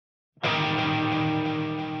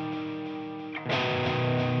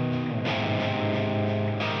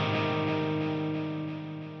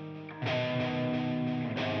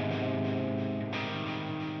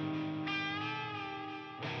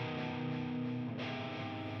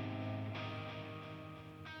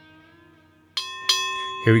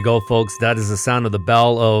Here we go, folks. That is the sound of the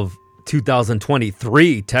bell of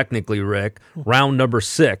 2023, technically, Rick. Round number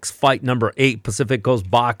 6, fight number 8, Pacific Coast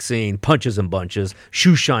Boxing, punches and bunches,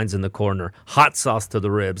 shoe shines in the corner, hot sauce to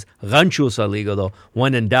the ribs, ganchos al hígado.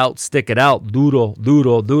 When in doubt, stick it out. Duro,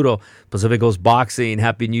 duro, duro. Pacific Coast Boxing.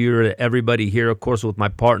 Happy New Year to everybody here, of course, with my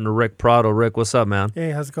partner, Rick Prado. Rick, what's up, man?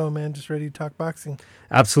 Hey, how's it going, man? Just ready to talk boxing.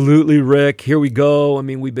 Absolutely, Rick. Here we go. I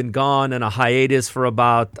mean, we've been gone in a hiatus for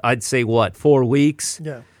about, I'd say, 4 weeks?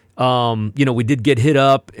 Yeah. We did get hit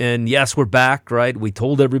up, and yes, we're back, right? We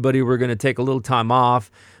told everybody we're going to take a little time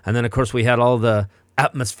off, and then, of course, we had all the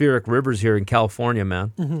atmospheric rivers here in California,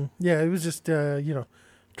 man. Mm-hmm. Yeah, it was just,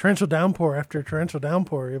 torrential downpour after torrential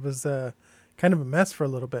downpour. It was kind of a mess for a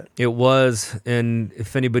little bit. It was, and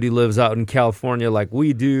if anybody lives out in California like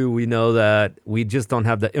we do, we know that we just don't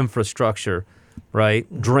have the infrastructure, right?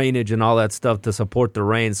 Mm-hmm. Drainage and all that stuff to support the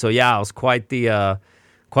rain. So, yeah, it was quite the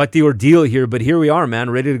ordeal here, but here we are, man,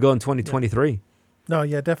 ready to go in 2023. No,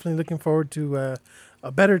 yeah, definitely looking forward to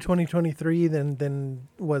a better 2023 than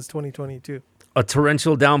was 2022. A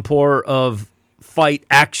torrential downpour of fight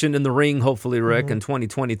action in the ring, hopefully, Rick, in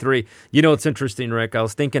 2023. You know, it's interesting, Rick. I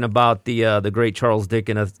was thinking about the great Charles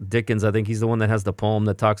Dickens. I think he's the one that has the poem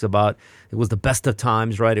that talks about it was the best of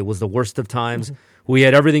times, right? It was the worst of times. Mm-hmm. We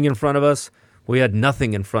had everything in front of us. We had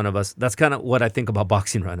nothing in front of us. That's kind of what I think about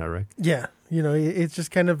boxing right now, Rick. Yeah. It's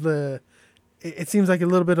just kind of it seems like a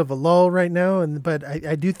little bit of a lull right now, but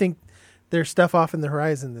I do think there's stuff off in the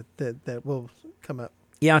horizon that will come up.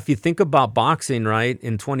 Yeah, if you think about boxing, right,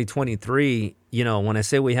 in 2023, when I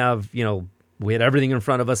say we had everything in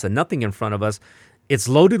front of us and nothing in front of us, it's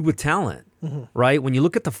loaded with talent, right? When you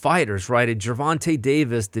look at the fighters, right, at Gervonta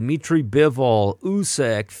Davis, Dimitri Bivol,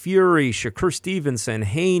 Usyk, Fury, Shakur Stevenson,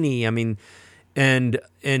 Haney, I mean, and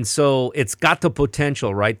so it's got the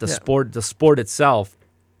potential, right? The sport itself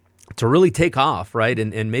to really take off, right?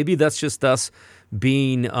 And maybe that's just us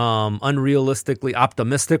being unrealistically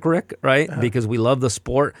optimistic, Rick, right? Because we love the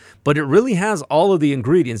sport, but it really has all of the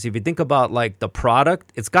ingredients. If you think about like the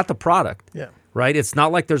product, it's got the product, right? It's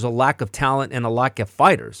not like there's a lack of talent and a lack of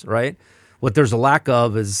fighters, right? What there's a lack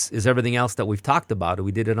of is everything else that we've talked about.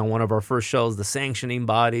 We did it on one of our first shows, the sanctioning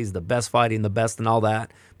bodies, the best fighting, the best and all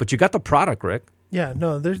that. But you got the product, Rick. Yeah,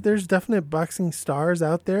 no, there's definite boxing stars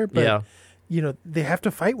out there, but they have to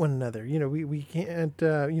fight one another. We can't.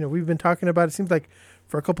 We've been talking about it. Seems like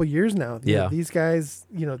for a couple of years now. These guys,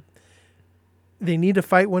 they need to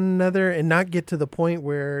fight one another and not get to the point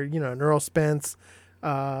where an Earl Spence,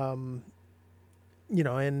 and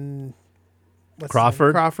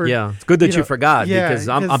Crawford. Yeah, it's good that you forgot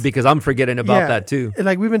because I'm forgetting about that too.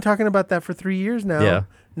 Like we've been talking about that for 3 years now. Yeah.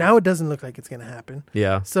 Now it doesn't look like it's going to happen.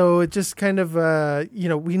 Yeah. So it just kind of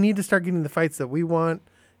we need to start getting the fights that we want.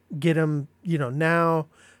 Get them, now.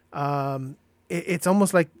 It's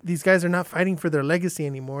almost like these guys are not fighting for their legacy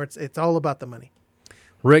anymore. It's all about the money.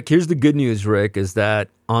 Rick, here's the good news, Rick, is that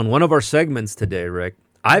on one of our segments today, Rick,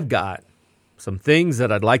 I've got some things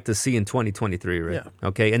that I'd like to see in 2023, Rick. Yeah.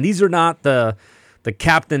 Okay, and these are not the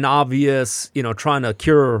Captain Obvious, trying to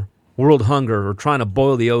cure world hunger or trying to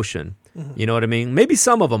boil the ocean. Mm-hmm. You know what I mean? Maybe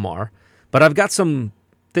some of them are, but I've got some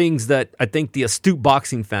things that I think the astute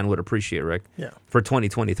boxing fan would appreciate, Rick, for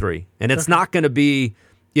 2023. And it's not going to be,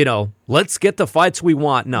 let's get the fights we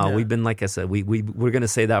want. No, we've been, like I said, we're going to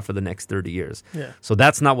say that for the next 30 years. Yeah. So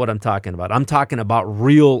that's not what I'm talking about. I'm talking about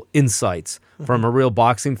real insights from a real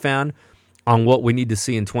boxing fan on what we need to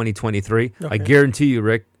see in 2023. Okay. I guarantee you,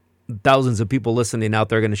 Rick, thousands of people listening out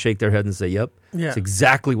there are going to shake their head and say, yep, it's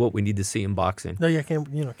exactly what we need to see in boxing. No, can't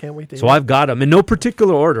wait to So I've got them in no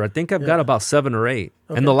particular order. I think I've got about 7 or 8.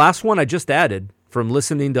 Okay. And the last one I just added from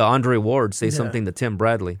listening to Andre Ward say something to Tim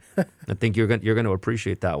Bradley. I think you're going to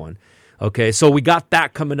appreciate that one. Okay, so we got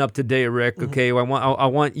that coming up today, Rick. Okay, I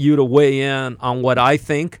want you to weigh in on what I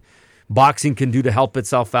think boxing can do to help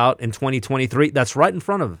itself out in 2023. That's right in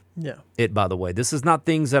front of it, by the way. This is not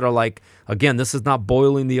things that are like, again, this is not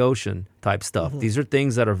boiling the ocean type stuff. These are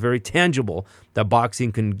things that are very tangible that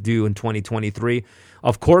boxing can do in 2023.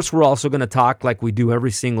 Of course, we're also going to talk like we do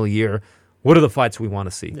every single year. What are the fights we want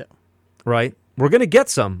to see? Yeah. Right? We're going to get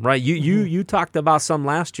some, right? You talked about some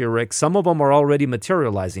last year, Rick. Some of them are already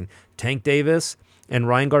materializing. Tank Davis and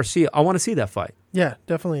Ryan Garcia. I want to see that fight. Yeah,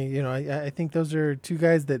 definitely. I think those are two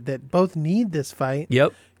guys that both need this fight.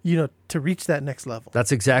 Yep. To reach that next level.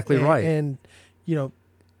 That's exactly right. And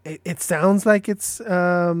it sounds like it's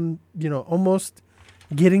almost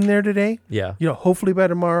getting there today. Yeah. Hopefully by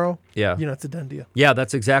tomorrow. Yeah. It's a done deal. Yeah,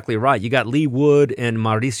 that's exactly right. You got Lee Wood and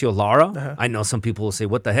Mauricio Lara. Uh-huh. I know some people will say,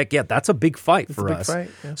 what the heck? Yeah, that's a big fight for us. Fight,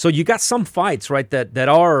 yeah. So you got some fights, right, that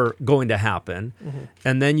are going to happen. Mm-hmm.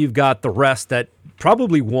 And then you've got the rest that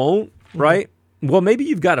probably won't, right? Well, maybe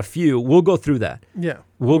you've got a few. We'll go through that. Yeah.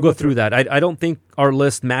 We'll go through that. I don't think our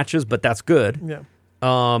list matches, but that's good. Yeah.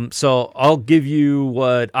 So I'll give you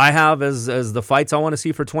what I have as the fights I want to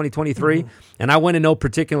see for 2023. And I went in no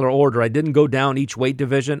particular order. I didn't go down each weight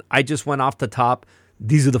division. I just went off the top.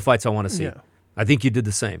 These are the fights I want to see. Yeah. I think you did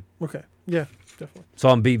the same. Okay. Yeah, definitely. So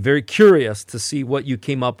I'm be very curious to see what you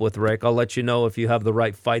came up with, Rick. I'll let you know if you have the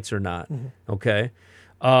right fights or not. Mm-hmm. Okay.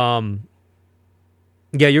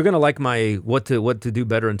 Yeah, you're gonna like my what to do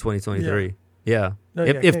better in 2023. Yeah. No,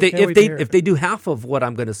 if they do half of what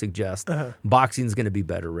I'm going to suggest, boxing's going to be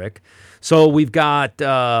better, Rick. So we've got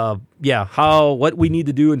what we need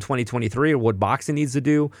to do in 2023 or what boxing needs to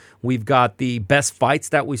do. We've got the best fights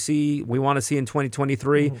that we want to see in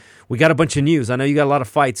 2023. Mm-hmm. We got a bunch of news. I know you got a lot of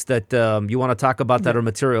fights that you want to talk about that are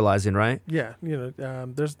materializing, right? Yeah,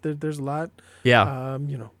 there's a lot. Yeah.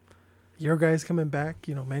 Your guy's coming back.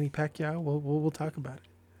 Manny Pacquiao. We'll talk about it.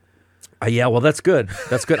 Yeah, well, that's good.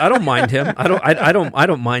 That's good. I don't mind him. I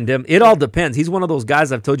don't mind him. It all depends. He's one of those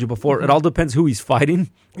guys I've told you before. Mm-hmm. It all depends who he's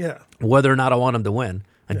fighting. Yeah. Whether or not I want him to win.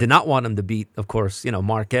 I did not want him to beat, of course,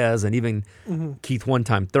 Marquez and even Keith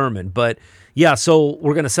one-time Thurman. But yeah, so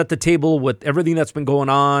we're going to set the table with everything that's been going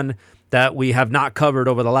on that we have not covered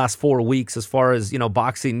over the last 4 weeks as far as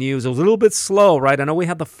boxing news. It was a little bit slow, right? I know we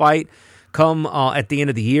had the fight come at the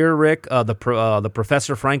end of the year, Rick. The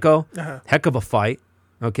Professor Franco, heck of a fight.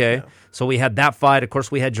 Okay, yeah. So we had that fight. Of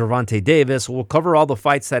course, we had Gervonta Davis. We'll cover all the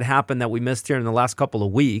fights that happened that we missed here in the last couple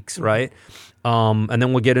of weeks, right? And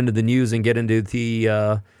then we'll get into the news and get into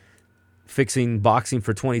the fixing boxing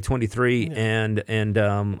for 2023 and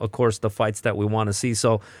of course, the fights that we want to see.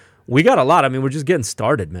 So we got a lot. I mean, we're just getting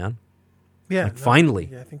started, man. Yeah. Finally.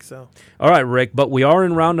 Yeah, I think so. All right, Rick, but we are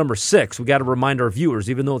in round number 6. We got to remind our viewers,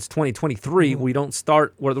 even though it's 2023, we don't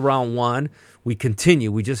start with round 1. We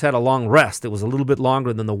continue. We just had a long rest. It was a little bit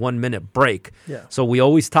longer than the 1-minute break. Yeah. So we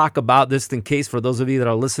always talk about this in case for those of you that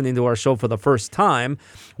are listening to our show for the first time,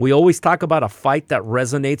 we always talk about a fight that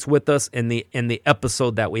resonates with us in the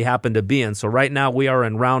episode that we happen to be in. So right now we are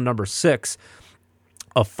in round number 6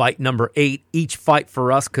 of fight number 8. Each fight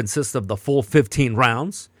for us consists of the full 15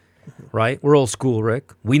 rounds. Right? We're old school,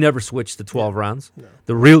 Rick. We never switch to 12 rounds. No.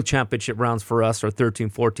 The real championship rounds for us are 13,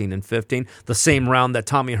 14, and 15. The same round that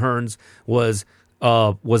Tommy Hearns was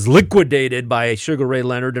liquidated by Sugar Ray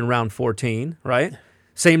Leonard in round 14, right?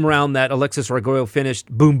 Same round that Alexis Arguello finished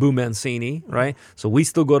Boom Boom Mancini, right? So we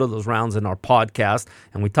still go to those rounds in our podcast,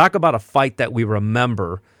 and we talk about a fight that we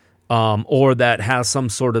remember or that has some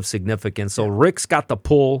sort of significance. So Rick's got the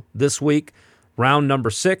pull this week. Round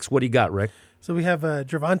number 6. What do you got, Rick? So we have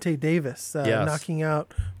Gervonta Davis knocking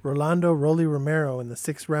out Rolando Rolly Romero in the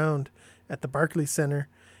 6th round at the Barclays Center,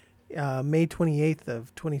 May 28th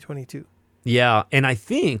of 2022. Yeah, and I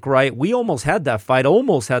think, right, we almost had that fight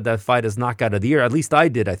as knockout of the year. At least I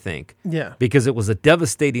did, I think. Yeah. Because it was a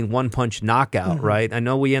devastating one-punch knockout, right? I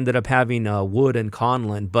know we ended up having Wood and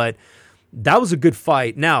Conlon, but that was a good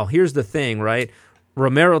fight. Now, here's the thing, right?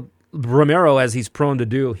 Romero, as he's prone to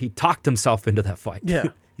do, he talked himself into that fight. Yeah.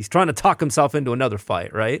 He's trying to talk himself into another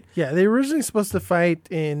fight, right? Yeah, they were originally supposed to fight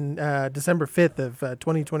in December 5th of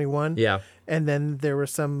 2021. Yeah. And then there were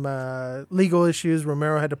some legal issues.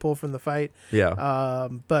 Romero had to pull from the fight. Yeah.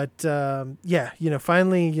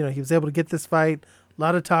 Finally, he was able to get this fight. A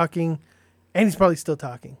lot of talking. And he's probably still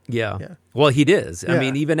talking. Yeah. Well, he is. Yeah. I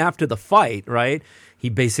mean, even after the fight, right? He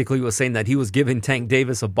basically was saying that he was giving Tank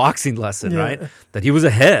Davis a boxing lesson, right? That he was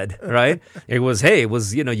ahead, right? It was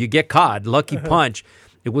you get caught, lucky punch.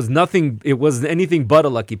 It was nothing. It was anything but a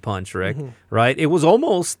lucky punch, Rick. Right? It was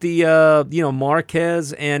almost the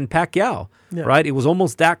Marquez and Pacquiao, right? It was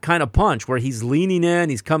almost that kind of punch where he's leaning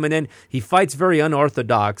in, he's coming in. He fights very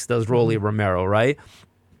unorthodox, does Rolly Romero, right?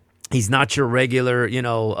 He's not your regular,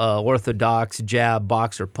 orthodox jab,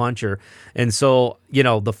 boxer, puncher. And so,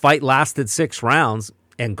 the fight lasted 6 rounds,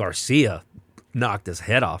 and Garcia knocked his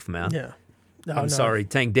head off, man. Yeah. I'm sorry,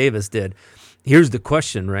 Tank Davis did. Here's the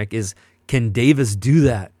question, Rick, is can Davis do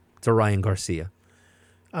that to Ryan Garcia?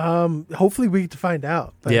 Hopefully we get to find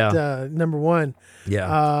out. But, number one,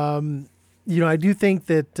 I do think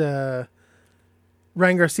that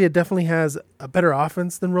Ryan Garcia definitely has a better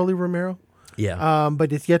offense than Rolly Romero. Yeah.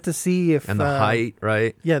 But it's yet to see if... And the height,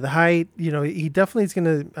 right? Yeah, the height. He definitely is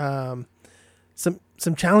going to...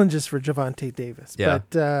 some challenges for Gervonta Davis. Yeah.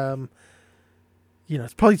 But,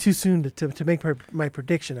 it's probably too soon to make my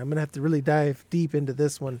prediction. I'm going to have to really dive deep into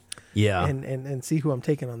this one. Yeah. And see who I'm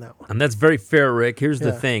taking on that one. And that's very fair, Rick. Here's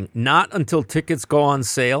the thing. Not until tickets go on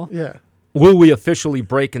sale will we officially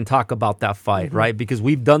break and talk about that fight, right? Because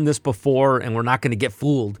we've done this before, and we're not going to get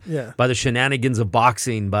fooled by the shenanigans of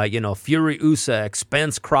boxing, by, Fury Usyk,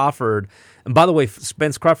 Spence Crawford. And by the way,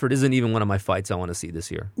 Spence Crawford isn't even one of my fights I want to see this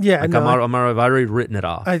year. Yeah. Like, I've already written it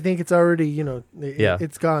off. I think it's already,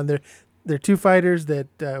 it's gone. They're two fighters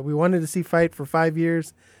that we wanted to see fight for 5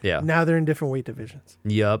 years. Yeah. Now they're in different weight divisions.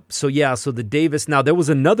 Yep. So the Davis. Now, there was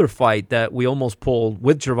another fight that we almost pulled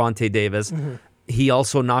with Gervonta Davis. Mm-hmm. He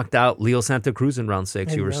also knocked out Leo Santa Cruz in round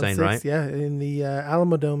 6, you were saying, right? Yeah, in the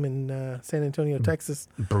Alamodome in San Antonio, Texas.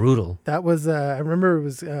 Brutal. That was, I remember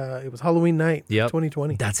it was Halloween night,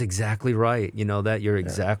 2020. That's exactly right. You're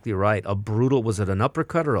exactly right. A brutal, was it an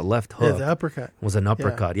uppercut or a left hook? Yeah, the uppercut. It was an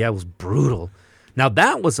uppercut. Yeah, it was brutal. Now,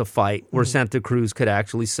 that was a fight where Santa Cruz could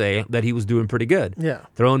actually say that he was doing pretty good. Yeah.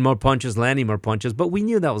 Throwing more punches, landing more punches, but we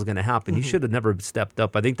knew that was going to happen. He should have never stepped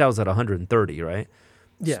up. I think that was at 130, right?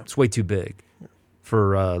 Yeah. It's way too big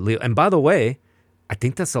for Leo. And by the way, I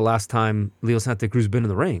think that's the last time Leo Santa Cruz has been in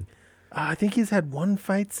the ring. I think he's had one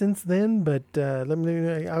fight since then, but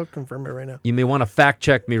I'll confirm it right now. You may want to fact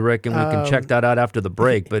check me, Rick, and we can check that out after the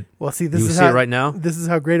break. But well, see, you see it right now. This is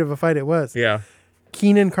how great of a fight it was. Yeah.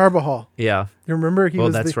 Keenan Carbajal. Yeah. You remember he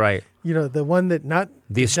was that's right. The one that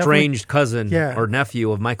the estranged cousin or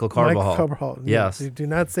nephew of Michael Carbajal. Michael Carbajal. Yes. Do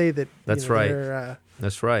not say that. That's right.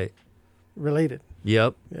 That's right. Related.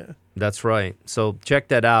 Yep. Yeah. That's right. So check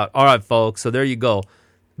that out. All right, folks. So there you go.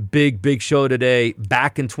 Big show today.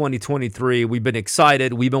 Back in 2023. We've been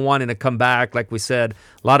excited. We've been wanting to come back. Like we said,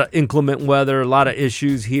 a lot of inclement weather, a lot of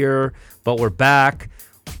issues here, but we're back.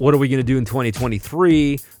 What are we going to do in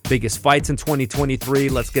 2023? Biggest fights in 2023.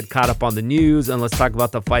 Let's get caught up on the news, and let's talk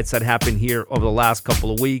about the fights that happened here over the last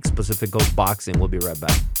couple of weeks. Pacific Coast Boxing. We'll be right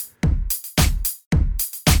back.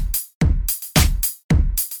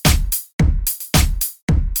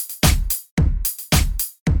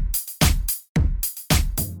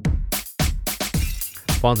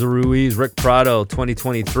 Fonzo Ruiz, Rick Prado,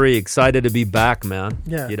 2023. Excited to be back, man.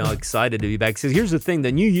 Yeah. Excited to be back. So here's the thing.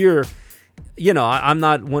 The new year, I'm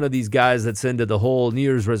not one of these guys that's into the whole New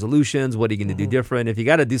Year's resolutions. What are you going to do different? If you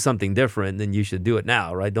got to do something different, then you should do it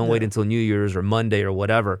now, right? Don't wait until New Year's or Monday or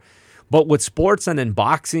whatever. But with sports and in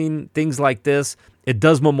boxing, things like this, it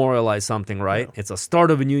does memorialize something, right? Yeah. It's a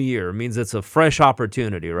start of a new year. It means it's a fresh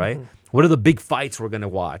opportunity, right? What are the big fights we're going to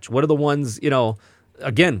watch? What are the ones,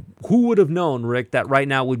 again, who would have known, Rick, that right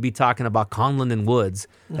now we'd be talking about Conlon and Woods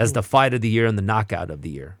as the fight of the year and the knockout of the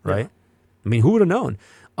year, right? Yeah. I mean, who would have known?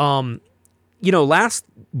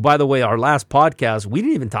 By the way, our last podcast, we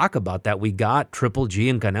didn't even talk about that. We got Triple G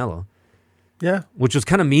and Canelo. Yeah. Which was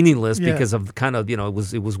kind of meaningless because of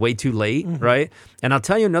it was way too late, right? And I'll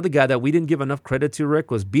tell you another guy that we didn't give enough credit to, Rick,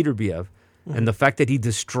 was Beterbiev. And the fact that he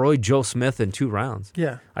destroyed Joe Smith in 2 rounds.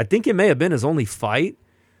 Yeah. I think it may have been his only fight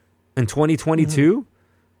in 2022.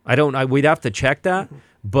 We'd have to check that.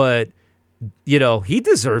 But, he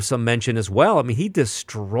deserves some mention as well. I mean, he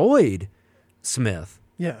destroyed Smith.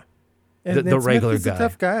 Yeah. And the regular guy. He's a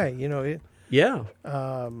tough guy, Yeah.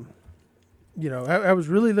 I was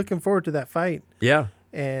really looking forward to that fight. Yeah.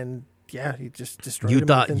 And he just destroyed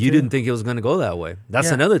him. You didn't think it was going to go that way. That's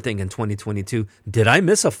another thing in 2022. Did I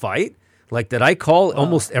miss a fight? Like, did I call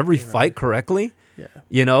almost every fight correctly?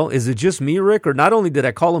 Yeah. Is it just me, Rick? Or not only did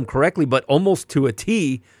I call them correctly, but almost to a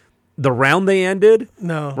T, the round they ended?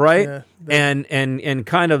 No. Right? Yeah, and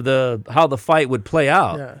kind of how the fight would play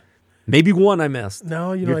out. Yeah. Maybe one I missed.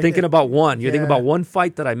 No, you're thinking about one. You're thinking about one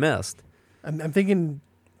fight that I missed. I'm thinking,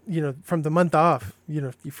 from the month off,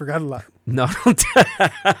 you forgot a lot. No.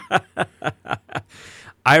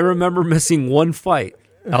 I remember missing one fight.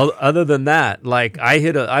 Other than that, like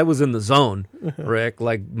I was in the zone, Rick.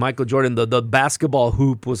 Like Michael Jordan, the basketball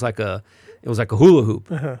hoop was like a hula hoop.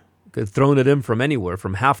 Could have thrown it in from anywhere,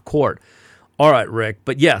 from half court. All right, Rick.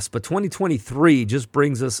 But 2023 just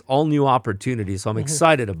brings us all new opportunities. So I'm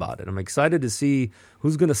excited about it. I'm excited to see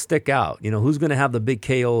who's going to stick out. Who's going to have the big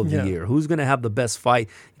KO of the year? Who's going to have the best fight?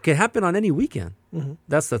 It can happen on any weekend.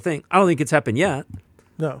 That's the thing. I don't think it's happened yet.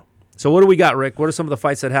 No. So what do we got, Rick? What are some of the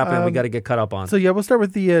fights that happened we got to get caught up on? So, we'll start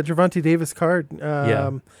with the Gervonta Davis card.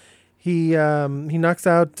 He knocks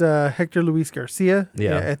out Hector Luis Garcia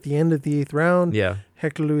at the end of the 8th round. Yeah.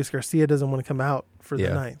 Hector Luis Garcia doesn't want to come out for the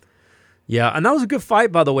 9th. Yeah, and that was a good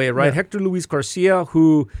fight, by the way, right? Yeah. Hector Luis Garcia,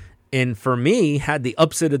 who, for me, had the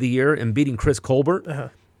upset of the year in beating Chris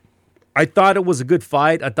Colbert. I thought it was a good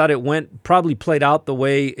fight. I thought it probably played out the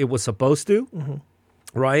way it was supposed to,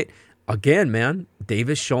 right? Again, man,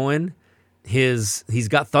 Davis showing he's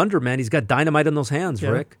got thunder, man. He's got dynamite in those hands,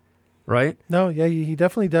 Rick. Right? No, yeah, he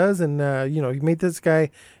definitely does. And, he made this guy,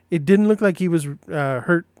 it didn't look like he was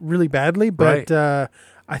hurt really badly, but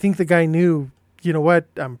I think the guy knew, you know what,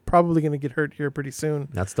 I'm probably going to get hurt here pretty soon.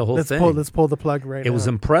 That's the whole thing. Let's pull the plug right now. It was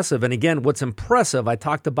impressive. And again, what's impressive, I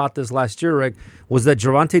talked about this last year, Rick, was that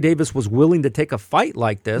Gervonta Davis was willing to take a fight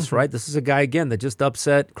like this, right? This is a guy, again, that just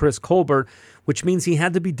upset Chris Colbert, which means he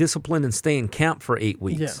had to be disciplined and stay in camp for 8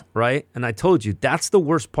 weeks, right? And I told you, that's the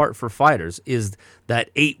worst part for fighters is that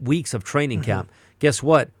 8 weeks of training camp. Guess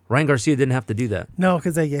what? Ryan Garcia didn't have to do that. No,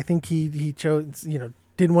 because I think he chose,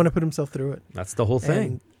 didn't want to put himself through it. That's the whole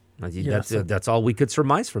thing. That's all we could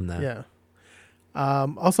surmise from that. Yeah.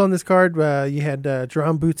 Also on this card, you had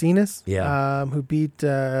Jerome Boots Enos, who beat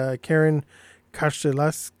Karen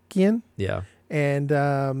Kashalaskian. Yeah. And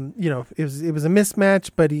it was a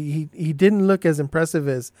mismatch, but he didn't look as impressive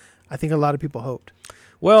as I think a lot of people hoped.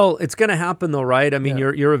 Well, it's going to happen though, right? I mean,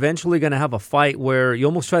 you're eventually going to have a fight where you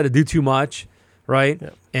almost try to do too much, right? Yeah.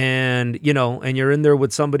 And and you're in there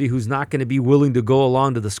with somebody who's not going to be willing to go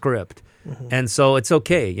along to the script. And so it's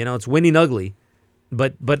okay, it's winning ugly.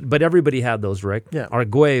 But everybody had those, Rick. Yeah.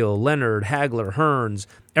 Arguello, Leonard, Hagler, Hearns,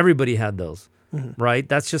 everybody had those. Right?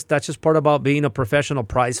 That's just part about being a professional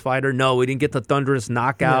prize fighter. No, we didn't get the thunderous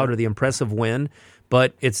knockout or the impressive win,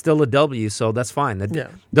 but it's still a W, so that's fine. It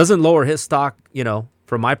doesn't lower his stock,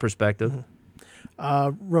 from my perspective.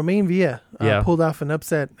 Romain Villa pulled off an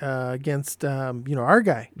upset against our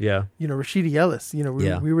guy. Yeah. Rashidi Ellis.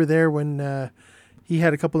 We were there when he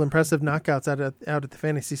had a couple impressive knockouts out at the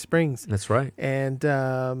Fantasy Springs. That's right. And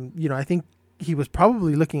I think he was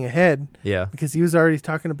probably looking ahead. Yeah. Because he was already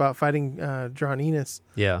talking about fighting Jerome Enos.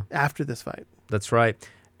 Yeah. After this fight. That's right.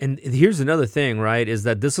 And here's another thing, right, is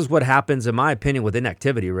that this is what happens, in my opinion, with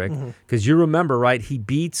inactivity, Rick. Because you remember, right, he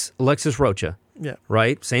beats Alexis Rocha. Yeah.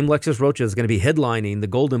 Right? Same Alexis Rocha is going to be headlining the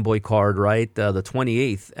Golden Boy card, right? The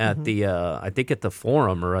 28th at the, I think at the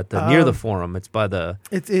Forum or at near the Forum. It's by the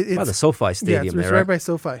by the SoFi Stadium. Yeah, it's right by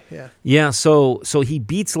SoFi, yeah. Yeah, so he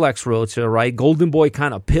beats Lex Rocha, right? Golden Boy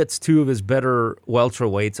kind of pits two of his better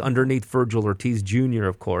welterweights underneath Virgil Ortiz Jr.,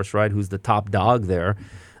 of course, right, who's the top dog there.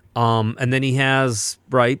 And then he has,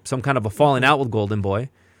 right, some kind of a falling out with Golden Boy,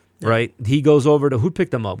 right? He goes over to, who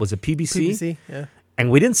picked him up? Was it PBC? PBC, yeah. And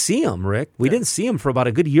we didn't see him, Rick. We didn't see him for about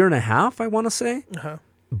a good year and a half, I want to say.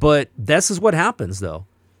 But this is what happens, though,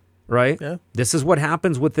 right? Yeah. This is what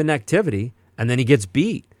happens with inactivity, and then he gets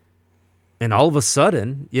beat. And all of a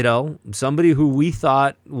sudden, somebody who we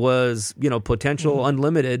thought was, potential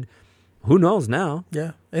unlimited, who knows now?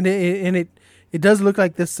 Yeah, and it does look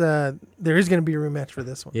like this. There is going to be a rematch for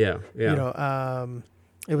this one. Yeah, yeah.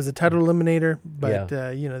 It was a title eliminator, but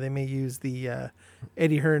they may use the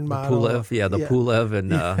Eddie Hearn model. Pulev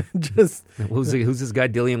and just who's this guy?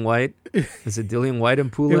 Dillian White? Is it Dillian White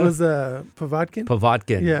and Pulev? It was Povatkin.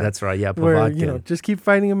 Povatkin, yeah, that's right. Yeah, Povatkin. Where, just keep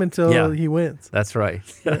fighting him until he wins. That's right.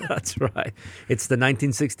 That's right. It's the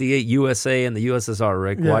 1968 USA and the USSR.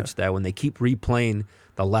 Rick, watch that when they keep replaying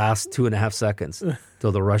the last 2.5 seconds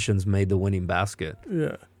till the Russians made the winning basket.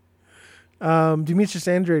 Yeah. Demetrius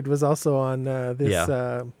Andrade was also on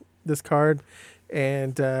this card,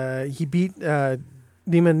 and he beat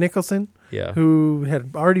Demon Nicholson, who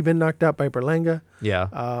had already been knocked out by Berlanga. Yeah.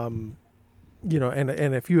 And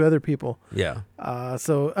a few other people. Yeah.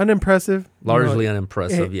 So unimpressive. Largely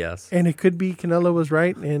unimpressive, yes. And it could be Canelo was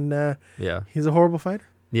right, and he's a horrible fighter.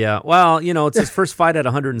 Yeah. Well, it's his first fight at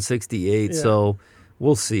 168, so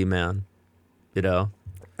we'll see, man. The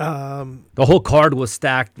whole card was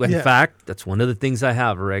stacked. In fact, that's one of the things I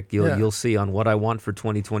have, Rick. You'll see on what I want for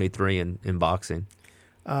 2023 in boxing.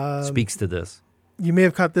 Speaks to this. You may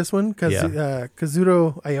have caught this one because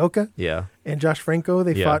Kazuto Ioka and Josh Franco,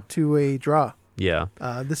 they fought to a draw. Yeah.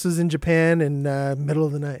 This was in Japan in middle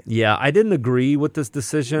of the night. Yeah, I didn't agree with this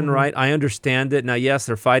decision, right? I understand it. Now, yes,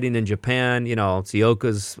 they're fighting in Japan. It's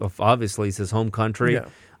Ioka's, obviously, it's his home country. Yeah.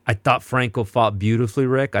 I thought Franco fought beautifully,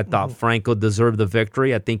 Rick. I thought Franco deserved the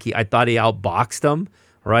victory. I thought he outboxed him,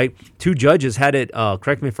 right? Two judges had it,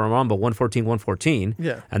 correct me if I'm wrong, but 114-114.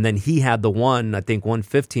 Yeah. And then he had the one, I think,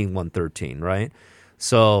 115-113, right?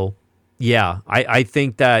 So, yeah, I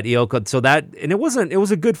think that Ioka, and it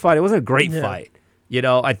was a good fight. It wasn't a great fight.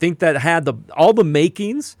 I think that had all the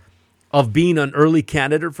makings of being an early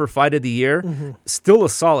candidate for Fight of the Year. Still a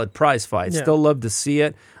solid prize fight. Still love to see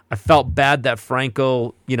it. I felt bad that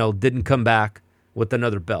Franco, didn't come back with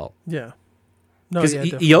another belt. Yeah. Because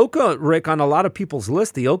Ioka, Rick, on a lot of people's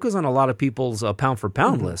list, Ioka's on a lot of people's pound for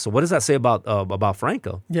pound list. So what does that say about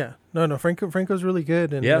Franco? Yeah. No. Franco's really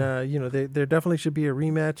good, and there definitely should be a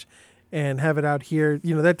rematch. and have it out here.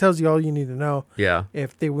 That tells you all you need to know. Yeah.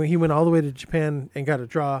 If he went all the way to Japan and got a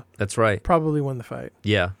draw. That's right. Probably won the fight.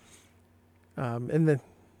 Yeah. And then,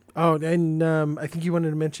 I think you wanted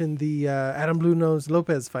to mention the Adam Blue Nose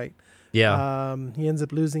Lopez fight. Yeah. He ends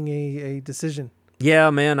up losing a decision.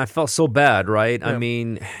 Yeah, man, I felt so bad, right? Yeah. I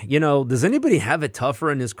mean, does anybody have it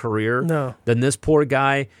tougher in his career than this poor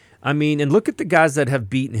guy? I mean, and look at the guys that have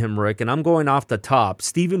beaten him, Rick, and I'm going off the top.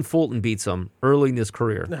 Stephen Fulton beats him early in his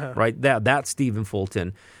career, right? That's Stephen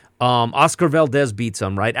Fulton. Oscar Valdez beats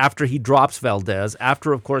him, right? After he drops Valdez,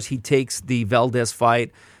 after, of course, he takes the Valdez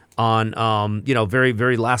fight on, very,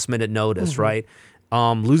 very last-minute notice, right?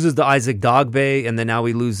 Loses to Isaac Dogbe, and then now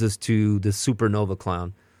he loses to the Supernova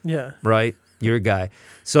Clown. Yeah. Right? Your guy.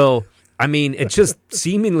 So, I mean, it's just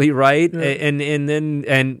seemingly right. Yeah.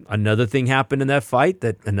 And another thing happened in that fight,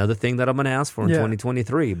 another thing that I'm going to ask for in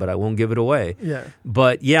 2023, but I won't give it away. Yeah.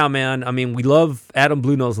 But yeah, man, I mean, we love Adam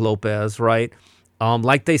Blue Nose Lopez, right?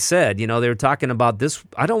 Like they said, they were talking about this.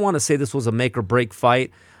 I don't want to say this was a make or break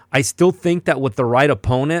fight. I still think that with the right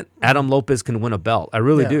opponent, Adam Lopez can win a belt. I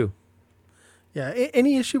really do. Yeah.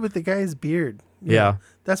 Any issue with the guy's beard? Yeah.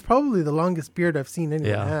 That's probably the longest beard I've seen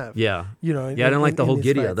anyone have. Yeah. I didn't like the whole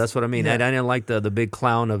Gideon. That's what I mean. Yeah. I didn't like the big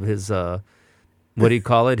clown of his, what do you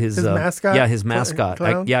call it? His mascot? Yeah, his mascot.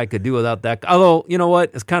 I could do without that. Although, you know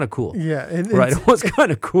what? It's kind of cool. Yeah. Right. It was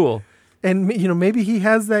kind of cool. And, maybe he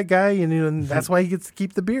has that guy and that's why he gets to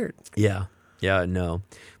keep the beard. Yeah. Yeah, no.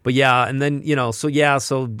 But yeah, and then,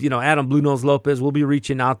 Adam Blue Nose Lopez, we'll be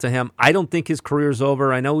reaching out to him. I don't think his career's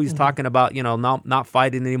over. I know he's talking about, not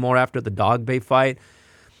fighting anymore after the Dogbe fight.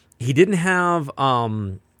 He didn't have,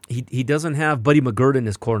 he doesn't have Buddy McGirt in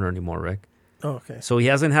his corner anymore, Rick. Oh, okay. So he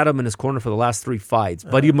hasn't had him in his corner for the last 3 fights.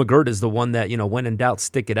 Buddy McGirt is the one that, when in doubt,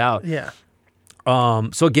 stick it out. Yeah.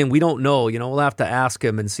 So again, we don't know, we'll have to ask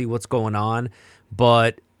him and see what's going on.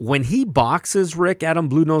 But when he boxes, Rick, Adam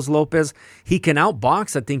Blue Nose Lopez, he can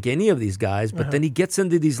outbox, I think, any of these guys, but then he gets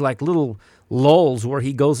into these like little lulls where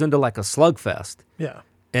he goes into like a slugfest. Yeah.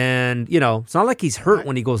 And, it's not like he's hurt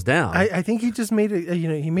when he goes down. I think he just made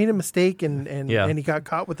he made a mistake and he got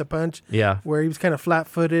caught with a punch. Yeah. Where he was kind of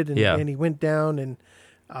flat-footed and he went down and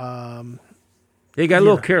he got a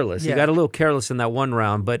little careless. He got a little careless in that one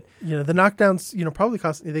round, but the knockdowns,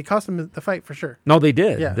 probably cost him the fight for sure. No, they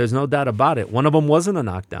did. Yeah. There's no doubt about it. One of them wasn't a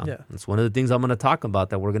knockdown. Yeah. It's one of the things I'm going to talk about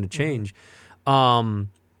that we're going to change. And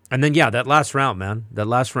then that last round, man, that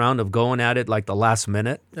last round of going at it like the last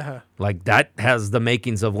minute, like that has the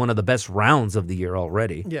makings of one of the best rounds of the year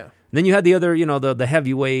already. Yeah. And then you had the other, the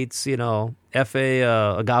heavyweights, F.A.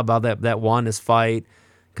 a guy that won his fight.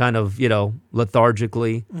 Kind of,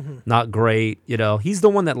 lethargically, not great. He's the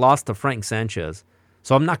one that lost to Frank Sanchez.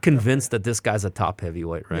 So I'm not convinced that this guy's a top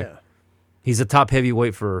heavyweight, right? Yeah. He's a top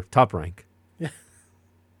heavyweight for Top Rank. Yeah.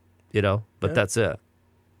 But that's it.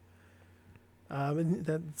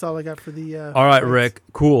 That's all I got for the all right, fights. Rick.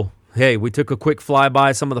 Cool. Hey, we took a quick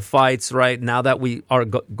flyby some of the fights, right? Now that we are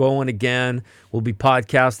going again, we'll be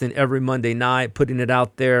podcasting every Monday night, putting it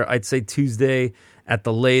out there, I'd say Tuesday at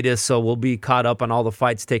the latest, so we'll be caught up on all the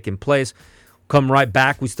fights taking place. Come right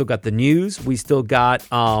back. We still got the news. We still got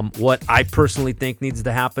what I personally think needs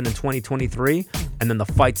to happen in 2023, and then the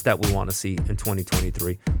fights that we want to see in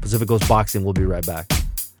 2023. Pacific Coast Boxing, we'll be right back.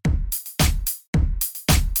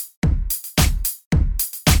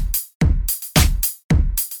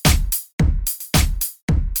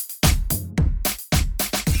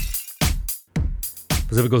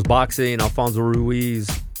 Pacific Coast Boxing, Alfonso Ruiz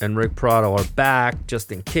and Rick Prado are back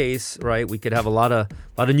just in case, right? We could have a lot of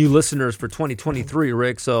new listeners for 2023,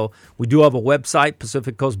 Rick. So we do have a website,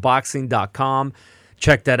 PacificCoastBoxing.com.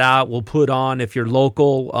 Check that out. We'll put on, if you're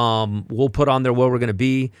local, we'll put on there where we're going to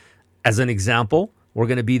be. As an example, we're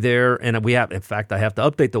going to be there, and I have to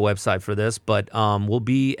update the website for this, but we'll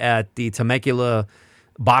be at the Temecula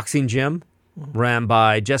Boxing Gym, ran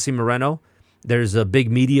by Jesse Moreno. There's a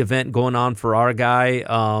big media event going on for our guy,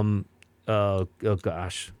 Raul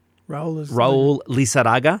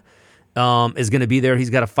Lizarraga is going to be there.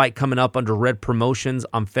 He's got a fight coming up under Red Promotions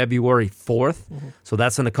on February 4th. So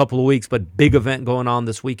that's in a couple of weeks, but big event going on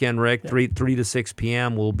this weekend, Rick. 3 to 6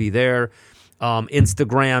 p.m. We'll be there.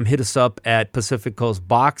 Instagram, hit us up at Pacific Coast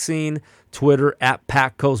Boxing. Twitter, at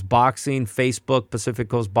Pac Coast Boxing. Facebook,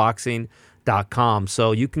 PacificCoastBoxing.com.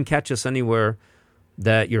 So you can catch us anywhere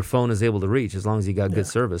that your phone is able to reach, as long as you got good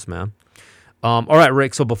service, man. All right,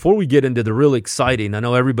 Rick, so before we get into the really exciting, I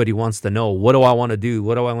know everybody wants to know, what do I want to do?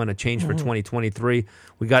 What do I want to change for 2023?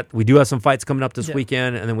 We do have some fights coming up this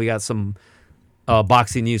weekend, and then we got some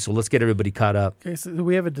boxing news, so let's get everybody caught up. Okay, so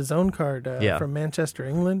we have a DAZN card from Manchester,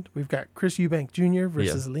 England. We've got Chris Eubank Jr.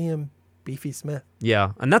 versus Liam Beefy Smith.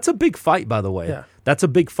 Yeah, and that's a big fight, by the way. Yeah. That's a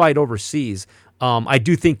big fight overseas. I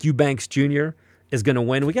do think Eubanks Jr. is going to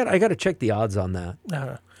win. I got to check the odds on that.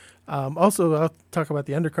 Also, I'll talk about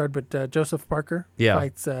the undercard, but Joseph Parker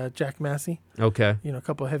fights Jack Massey. Okay. A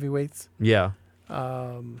couple of heavyweights. Yeah.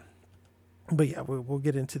 But yeah, we'll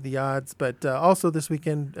get into the odds. But also this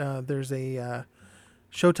weekend, there's a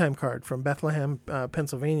Showtime card from Bethlehem,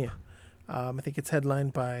 Pennsylvania. I think it's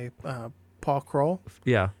headlined by Paul Kroll.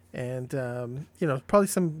 Yeah. And probably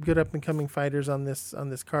some good up and coming fighters on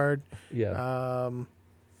this card. Yeah.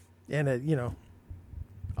 And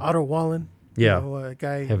Otto Wallen. Yeah. A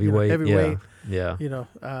guy heavyweight. Yeah.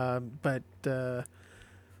 But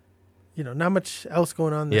not much else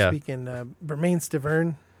going on this weekend. Bermain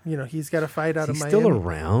Stavern. He's got a fight out of Miami. He's still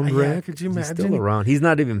around, Rick? Yeah, could you imagine? He's still around. He's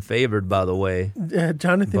not even favored, by the way.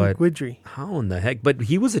 Jonathan Guidry. How in the heck? But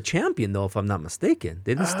he was a champion, though, if I'm not mistaken.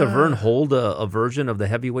 Didn't Stavern hold a version of the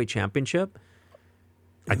heavyweight championship?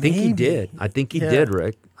 I think he did. I think he did,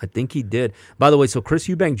 Rick. I think he did. By the way, so Chris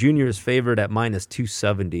Eubank Jr. is favored at minus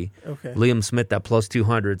 270. Okay. Liam Smith at plus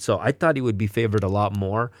 200. So I thought he would be favored a lot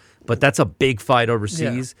more. But that's a big fight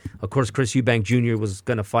overseas. Yeah. Of course, Chris Eubank Jr. was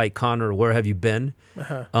going to fight Conor. Where have you been?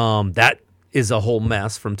 That is a whole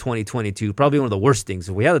mess from 2022. Probably one of the worst things.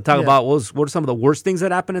 If we had to talk about what are some of the worst things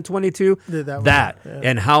that happened in 22,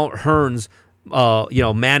 and how Hearns,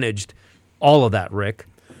 managed all of that, Rick.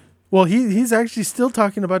 Well, he's actually still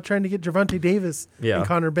talking about trying to get Gervonta Davis and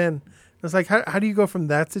Conor Benn. It's like, how do you go from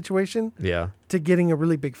that situation to getting a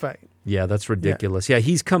really big fight? Yeah, that's ridiculous. Yeah,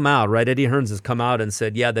 he's come out, right? Eddie Hearns has come out and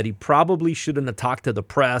said, that he probably shouldn't have talked to the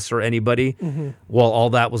press or anybody while all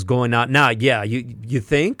that was going on. Now, you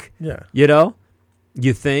think? Yeah.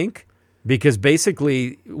 You think? Because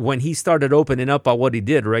basically, when he started opening up on what he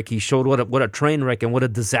did, Rick, he showed what a train wreck and what a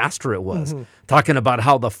disaster it was. Talking about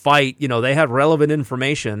how the fight, they had relevant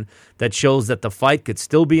information that shows that the fight could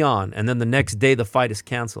still be on, and then the next day the fight is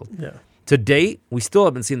canceled. Yeah. To date, we still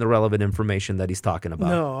haven't seen the relevant information that he's talking about.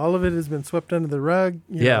 No, all of it has been swept under the rug.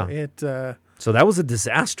 So that was a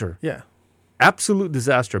disaster. Yeah. Absolute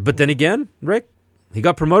disaster. But then again, Rick, he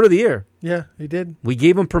got Promoter of the Year. Yeah, he did. We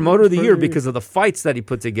gave him Promoter of the Year because of the fights that he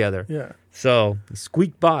put together. Yeah. So he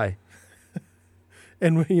squeaked by.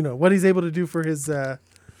 And, what he's able to do for his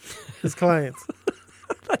clients.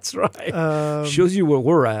 That's right. Shows you where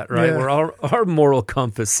we're at, right? Yeah. Where our moral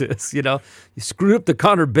compass is. You screwed up the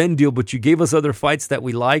Conor Benn deal, but you gave us other fights that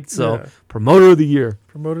we liked. So Promoter of the Year.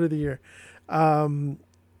 Promoter of the Year. So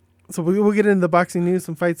we'll get into the boxing news.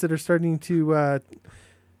 Some fights that are starting to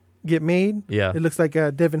get made. Yeah. It looks like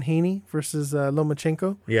Devin Haney versus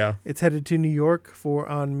Lomachenko. Yeah. It's headed to New York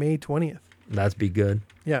on May 20th. That'd be good.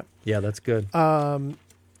 Yeah. Yeah, that's good.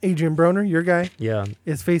 Adrian Broner, your guy,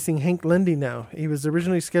 is facing Hank Lundy now. He was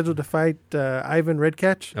originally scheduled to fight Ivan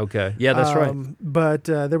Redkach. Okay. Yeah, that's right. But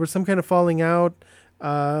there was some kind of falling out.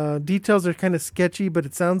 Details are kind of sketchy, but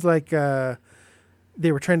it sounds like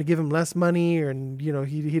they were trying to give him less money, and he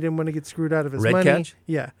didn't want to get screwed out of his money. Redkach?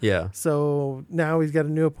 Yeah. Yeah. So now he's got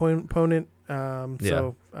a new opponent. Broner,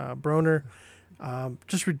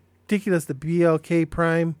 just ridiculous. The BLK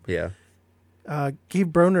Prime. Yeah. Gave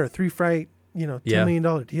Broner a 3-fight. $10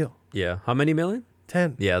 million deal. Yeah. How many million?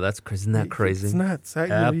 10. Yeah, that's crazy. Isn't that crazy? It's nuts.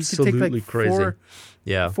 Absolutely you could take crazy.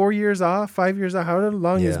 4 years off, 5 years off, however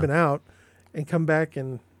long he's been out, and come back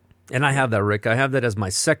and. And I have that, Rick. I have that as my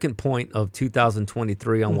second point of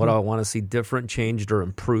 2023 on what I want to see different, changed, or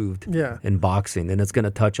improved in boxing, and it's going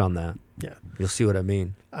to touch on that. Yeah, you'll see what I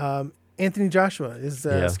mean. Anthony Joshua is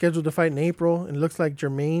scheduled to fight in April, and it looks like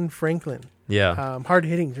Jermaine Franklin. Yeah. Hard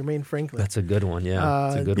hitting Jermaine Franklin. That's a good one. Yeah.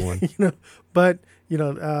 It's a good one.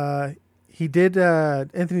 He did.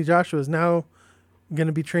 Anthony Joshua is now going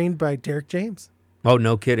to be trained by Derek James. Oh,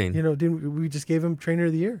 no kidding. We just gave him Trainer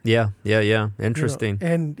of the Year. Yeah. Interesting.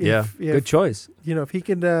 And good choice. If he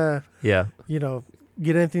could, get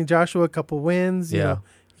Anthony Joshua a couple wins. He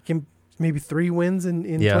can maybe 3 wins in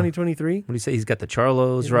 2023. What do you say? He's got the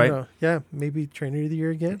Charlos, right? Maybe Trainer of the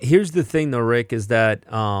Year again. Here's the thing, though, Rick, is that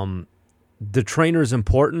the trainer is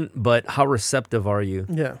important, but how receptive are you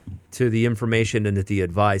to the information and to the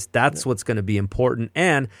advice? That's what's going to be important.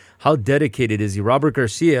 And how dedicated is he? Robert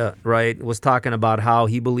Garcia, right, was talking about how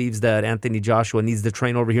he believes that Anthony Joshua needs to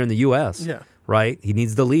train over here in the U.S., right? He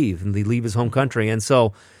needs to leave his home country. And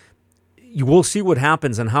so you will see what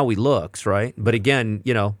happens and how he looks, right? But again,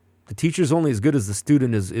 the teacher's only as good as the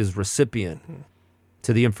student is recipient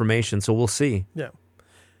to the information. So we'll see. Yeah.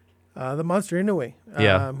 The Monster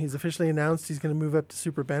Inoue. He's officially announced he's going to move up to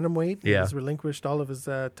super bantamweight. Yeah. He's relinquished all of his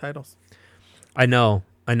titles. I know.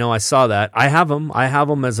 I know. I saw that. I have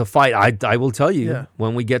him as a fight. I will tell you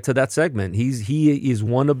when we get to that segment. He is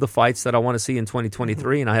one of the fights that I want to see in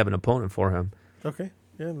 2023, and I have an opponent for him. Okay.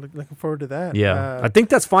 Yeah, looking forward to that. Yeah. I think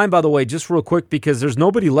that's fine, by the way, just real quick, because there's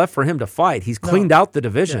nobody left for him to fight. He's cleaned out the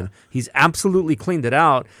division. Yeah. He's absolutely cleaned it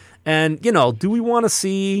out. And, do we want to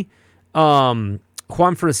see Juan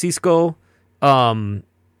Francisco,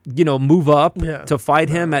 move up to fight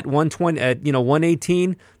him at 120, at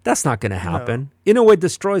 118? That's not going to happen. No. Inoue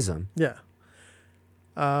destroys him. Yeah.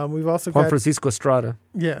 We've also Juan got Francisco Estrada.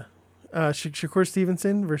 Yeah. Shakur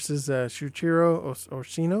Stevenson versus Shuichiro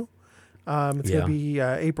Oshino. It's going to be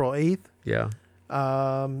April 8th. Yeah.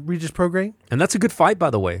 Regis Prograis. And that's a good fight, by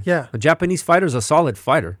the way. Yeah. A Japanese fighter's a solid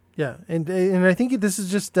fighter. Yeah. And I think this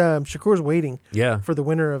is just Shakur's waiting for the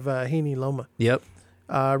winner of Haney Loma. Yep.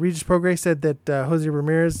 Regis Prograis said that Jose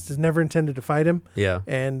Ramirez has never intended to fight him. Yeah.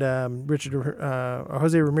 And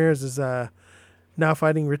Jose Ramirez is now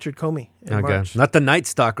fighting Richard Comey in March. Not the Night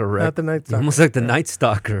Stalker, Rick. Not the Night Stalker. Almost like the Night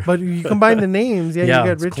Stalker. But you combine the names. Yeah, you got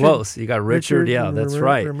it's Richard. Close. You got Richard. Yeah, that's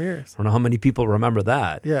right. Ramirez. I don't know how many people remember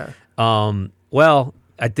that. Yeah. Well,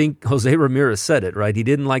 I think Jose Ramirez said it, right? He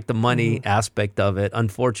didn't like the money aspect of it.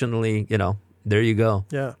 Unfortunately, there you go.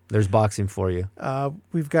 Yeah. There's boxing for you.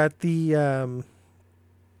 We've got the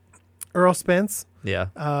Earl Spence. Yeah.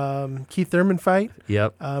 Keith Thurman fight.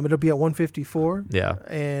 Yep. It'll be at 154. Yeah.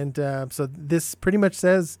 And so this pretty much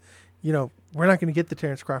says, we're not going to get the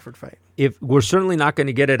Terrence Crawford fight. If we're certainly not going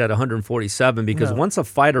to get it at 147, because once a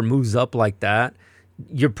fighter moves up like that,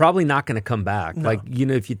 you're probably not going to come back. No. Like,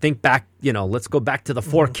 if you think back, let's go back to the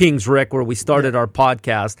Four Kings, Rick, where we started our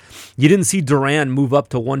podcast. You didn't see Duran move up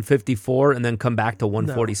to 154 and then come back to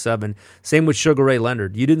 147. No. Same with Sugar Ray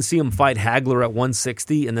Leonard. You didn't see him fight Hagler at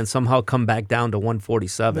 160 and then somehow come back down to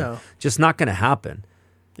 147. No. Just not going to happen.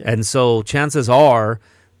 Yeah. And so chances are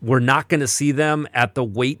we're not going to see them at the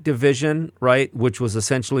weight division, right, which was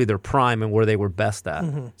essentially their prime and where they were best at.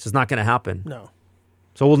 It's just not going to happen. No.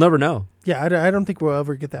 So we'll never know. Yeah, I don't think we'll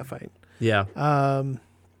ever get that fight. Yeah.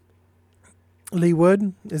 Lee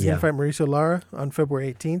Wood is going to fight Mauricio Lara on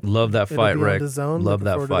February 18th. Love that fight, Rick. Love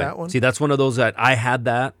that fight. That one. See, that's one of those that I had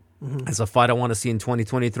that as a fight I want to see in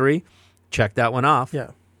 2023. Check that one off.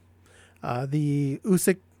 Yeah. The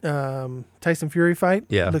Usyk Tyson Fury fight.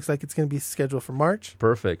 Yeah. Looks like it's going to be scheduled for March.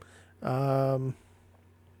 Perfect. We've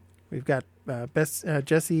got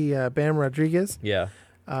Jesse Bam Rodriguez. Yeah.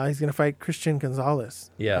 He's going to fight Christian Gonzalez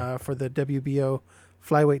for the WBO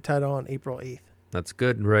flyweight title on April 8th. That's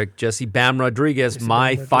good, Rick. Jesse Bam Rodriguez,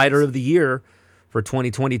 fighter of the year for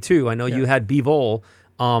 2022. I know you had Bivol.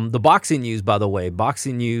 The Boxing News, by the way.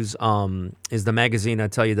 Boxing News is the magazine I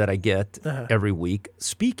tell you that I get every week.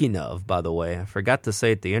 Speaking of, by the way, I forgot to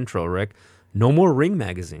say at the intro, Rick, no more Ring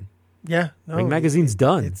Magazine. Yeah. No, Ring Magazine's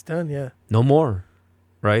done. It's done, yeah. No more,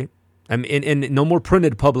 right? I mean, and no more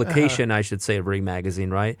printed publication, I should say, of Ring Magazine,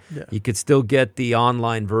 right? Yeah. You could still get the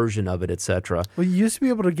online version of it, etc. Well, you used to be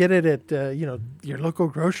able to get it at your local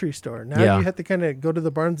grocery store. Now you have to kind of go to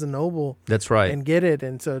the Barnes and Noble. That's right. And get it,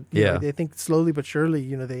 and so I think slowly but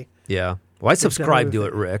surely, they. Yeah. Well, I subscribe to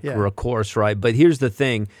it, Rick, or of course, right? But here's the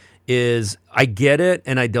thing: is I get it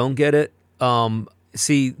and I don't get it.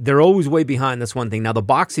 See, they're always way behind. That's one thing. Now, the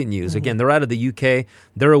Boxing News, again, they're out of the UK.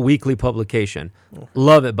 They're a weekly publication.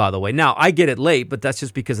 Love it, by the way. Now, I get it late, but that's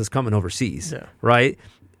just because it's coming overseas, right?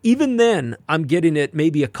 Even then, I'm getting it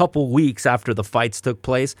maybe a couple weeks after the fights took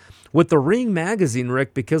place. With the Ring Magazine,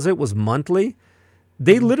 Rick, because it was monthly,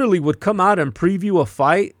 they literally would come out and preview a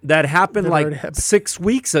fight that happened 6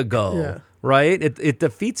 weeks ago, right? It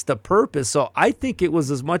defeats the purpose. So I think it was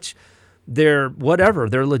as much their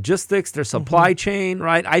logistics, their supply chain,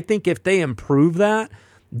 right? I think if they improve that,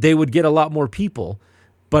 they would get a lot more people.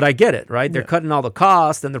 But I get it, right? They're cutting all the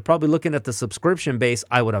costs, and they're probably looking at the subscription base,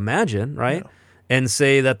 I would imagine, right? And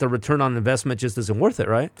say that the return on investment just isn't worth it,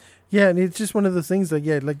 right? Yeah, and it's just one of those things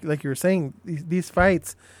that, like you were saying, these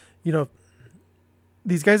fights,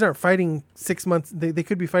 these guys aren't fighting 6 months. They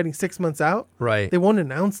could be fighting 6 months out. Right. They won't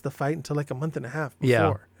announce the fight until like a month and a half before.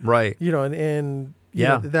 Yeah, right. And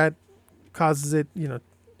that causes it,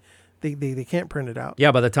 they can't print it out.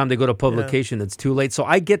 Yeah, by the time they go to publication, it's too late. So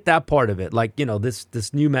I get that part of it. Like,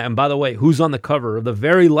 this new and by the way, who's on the cover of the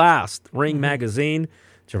very last Ring magazine?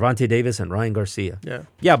 Gervonta Davis and Ryan Garcia. Yeah.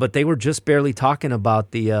 Yeah, but they were just barely talking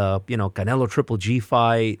about the Canelo Triple G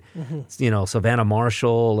fight, Savannah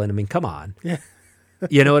Marshall, and I mean, come on. Yeah.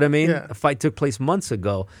 You know what I mean? Yeah. The fight took place months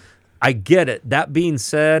ago. I get it. That being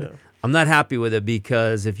said, I'm not happy with it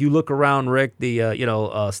because if you look around, Rick,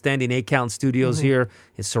 the Standing 8 Count Studios here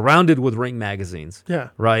is surrounded with Ring magazines. Yeah.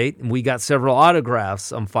 Right? And we got several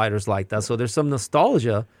autographs on fighters like that. So there's some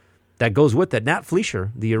nostalgia that goes with it. Nat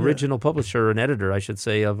Fleischer, the original publisher and editor, I should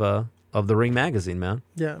say, of the Ring magazine, man.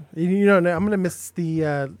 Yeah, I'm gonna miss the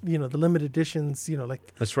the limited editions. Like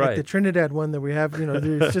that's right, like the Trinidad one that we have.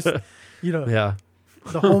 There's just yeah,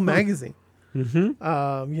 the whole magazine. Mm-hmm.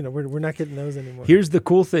 We're not getting those anymore. Here's the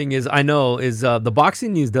cool thing is the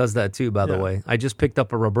Boxing News does that too, by the way. I just picked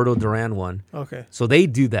up a Roberto Duran one. Okay. So they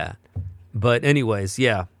do that. But anyways,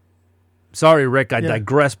 yeah. Sorry, Rick, I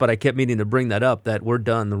digress, but I kept meaning to bring that up, that we're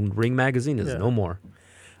done. The Ring magazine is no more.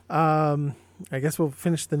 I guess we'll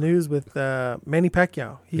finish the news with Manny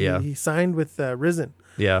Pacquiao. He signed with Rizin.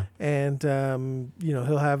 Yeah. And,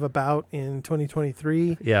 he'll have a bout in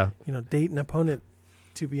 2023. Yeah. Date and opponent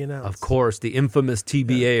to be announced. Of course, the infamous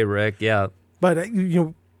TBA, Rick. Yeah. But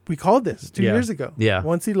we called this 2 years ago. Yeah.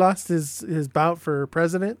 Once he lost his bout for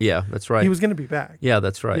president. Yeah, that's right. He was going to be back. Yeah,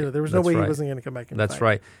 that's right. There was no way he wasn't going to come back and That's fight.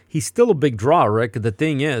 right. He's still a big draw, Rick. The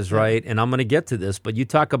thing is, right, and I'm going to get to this, but you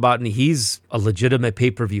talk about, and he's a legitimate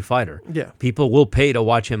pay-per-view fighter. Yeah. People will pay to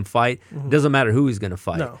watch him fight. Mm-hmm. Doesn't matter who he's going to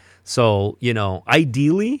fight. No. So,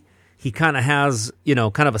 ideally, he kind of has,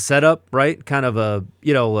 kind of a setup, right? Kind of a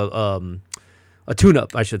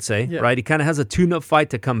tune-up, I should say, right? He kind of has a tune-up fight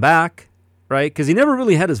to come back, right? Because he never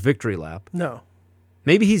really had his victory lap. No.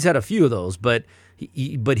 Maybe he's had a few of those, but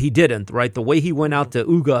he didn't, right? The way he went out to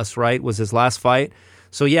Ugas, right, was his last fight.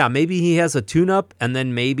 So, yeah, maybe he has a tune-up, and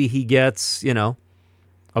then maybe he gets, a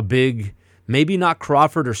big, maybe not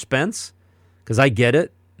Crawford or Spence, because I get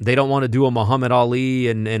it. They don't want to do a Muhammad Ali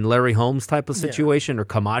and Larry Holmes type of situation, or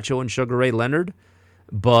Camacho and Sugar Ray Leonard.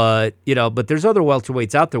 But there's other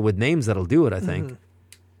welterweights out there with names that'll do it, I think. Mm-hmm.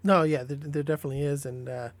 No, yeah, there definitely is, and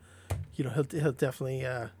he'll definitely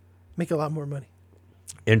make a lot more money.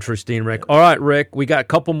 Interesting, Rick. All right, Rick, we got a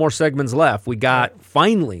couple more segments left. We got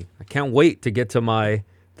finally, I can't wait to get to my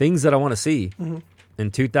things that I want to see in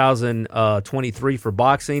 2023 for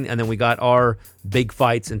boxing, and then we got our big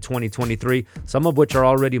fights in 2023, some of which are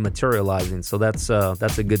already materializing. So that's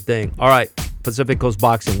a good thing. All right, Pacific Coast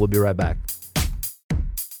Boxing. We'll be right back.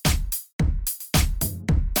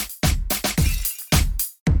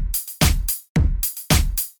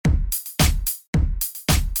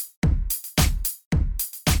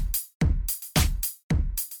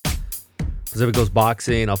 Pacific Coast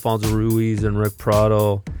Boxing, Alfonso Ruiz and Rick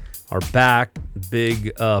Prado are back.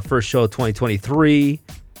 Big first show of 2023,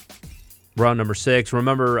 round number 6.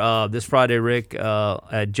 Remember, this Friday, Rick,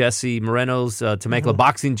 at Jesse Moreno's Temecula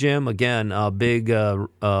Boxing Gym. Again, a big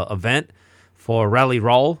event for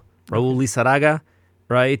Raul Lizarraga,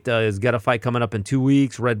 right? He's got a fight coming up in 2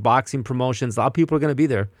 weeks. Red Boxing Promotions. A lot of people are going to be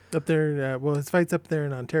there. Up there, his fight's up there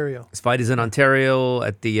in Ontario. His fight is in Ontario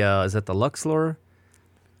at the, is that the Luxor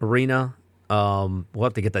Arena? We'll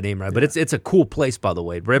have to get the name right, but it's a cool place, by the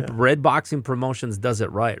way. Red Boxing Promotions does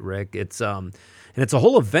it right, Rick. It's and it's a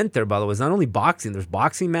whole event there, by the way. It's not only boxing. There's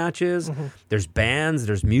boxing matches. There's bands.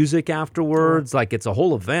 There's music afterwards. Like, it's a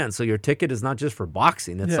whole event. So your ticket is not just for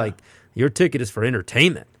boxing. It's like your ticket is for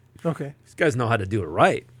entertainment. Okay. These guys know how to do it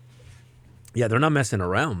right. Yeah, they're not messing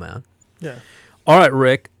around, man. Yeah. All right,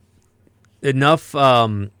 Rick. Enough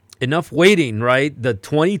waiting, right? The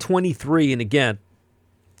 2023, and again,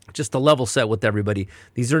 just to level set with everybody,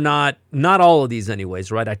 these are not all of these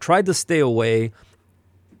anyways, right? I tried to stay away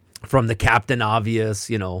from the Captain Obvious,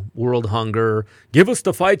 World Hunger. Give us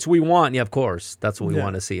the fights we want. Yeah, of course. That's what we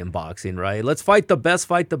want to see in boxing, right? Let's fight the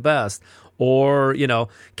best. Or,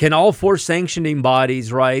 can all 4 sanctioning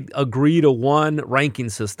bodies, right, agree to one ranking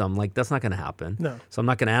system? Like, that's not going to happen. No. So I'm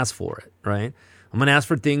not going to ask for it, right? I'm going to ask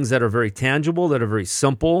for things that are very tangible, that are very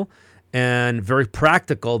simple, and very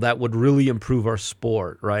practical, that would really improve our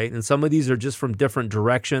sport, right? And some of these are just from different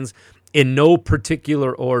directions in no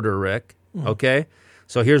particular order, Rick, okay?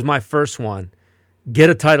 So here's my first one. Get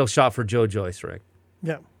a title shot for Joe Joyce, Rick.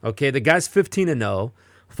 Yeah. Okay, the guy's 15-0,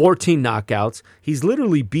 14 knockouts. He's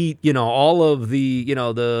literally beat, all of the,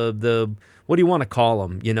 the what do you want to call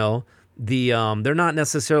them, they're not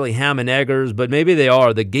necessarily ham and eggers, but maybe they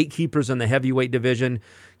are. The gatekeepers in the heavyweight division,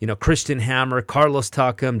 Christian Hammer, Carlos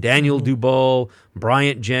Takam, Daniel Dubois,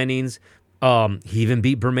 Bryant Jennings. He even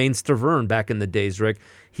beat Bermain Stavern back in the days, Rick.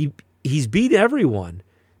 He's beat everyone,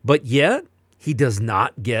 but yet he does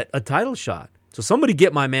not get a title shot. So somebody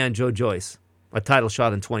get my man Joe Joyce a title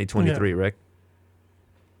shot in 2023, Rick.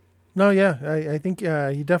 No, yeah, I think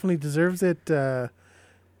he definitely deserves it. It's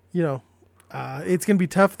going to be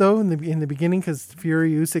tough, though, in the beginning, because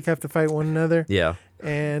Fury and Usyk have to fight one another. Yeah.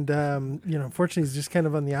 And, unfortunately, he's just kind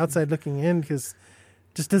of on the outside looking in, because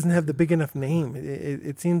just doesn't have the big enough name.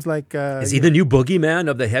 It seems like... is he the new boogeyman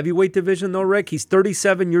of the heavyweight division, though, Rick? He's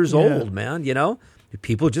 37 years old, man,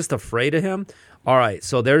 People just afraid of him. All right,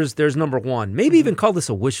 so there's number one. Maybe even call this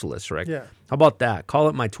a wish list, Rick. Yeah. How about that? Call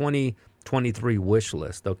it my 2023 wish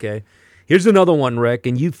list, okay? Here's another one, Rick,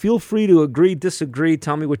 and you feel free to agree, disagree.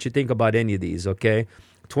 Tell me what you think about any of these, okay?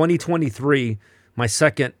 2023, my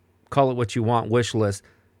second, call it what you want, wish list.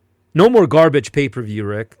 No more garbage pay-per-view,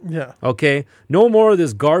 Rick. Yeah. Okay? No more of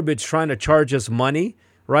this garbage trying to charge us money,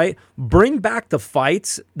 right? Bring back the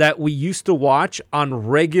fights that we used to watch on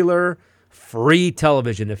regular free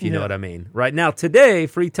television, if you know what I mean. Right now, today,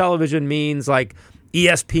 free television means like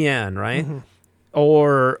ESPN, right?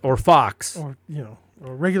 Or Fox. Or,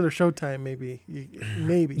 or regular Showtime, maybe.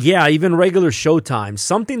 Yeah, even regular Showtime.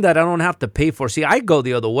 Something that I don't have to pay for. See, I go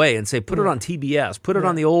the other way and say, put it on TBS, put it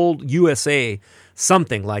on the old USA,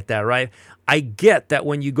 something like that, right? I get that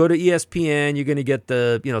when you go to ESPN, you're going to get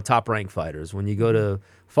the, top-ranked fighters. When you go to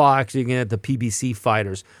Fox, you're going to get the PBC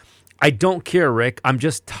fighters. I don't care, Rick. I'm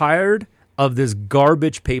just tired of this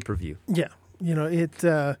garbage pay-per-view. Yeah.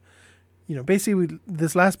 Basically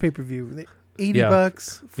this last pay-per-view,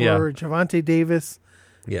 $80 for Gervonta Davis.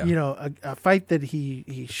 Yeah. A fight that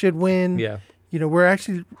he should win. Yeah. We're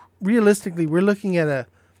actually realistically we're looking at a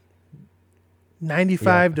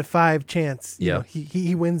 95-5 chance.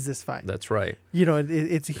 He wins this fight. That's right.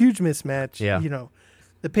 It's a huge mismatch. Yeah.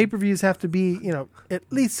 The pay-per-views have to be, at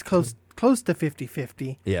least close to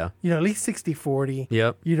 50-50. Yeah. At least 60-40.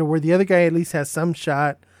 Yep. Where the other guy at least has some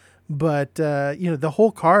shot. But, the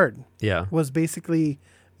whole card was basically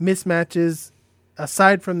mismatches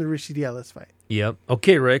aside from the Rashidi Ellis fight. Yep.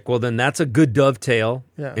 Okay, Rick. Well, then that's a good dovetail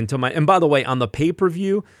into my... And by the way, on the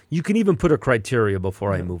pay-per-view, you can even put a criteria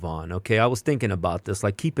before I move on, okay? I was thinking about this.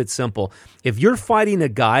 Like, keep it simple. If you're fighting a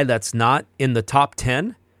guy that's not in the top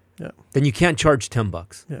 10, then you can't charge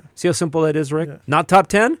 $10. Yeah. See how simple that is, Rick? Yeah. Not top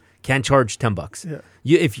 10, can't charge $10. Yeah.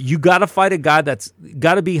 If you got to fight a guy that's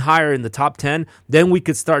got to be higher in the top 10, then we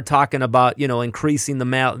could start talking about, increasing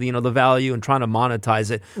the value and trying to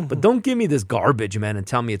monetize it. Mm-hmm. But don't give me this garbage, man, and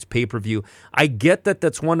tell me it's pay-per-view. I get that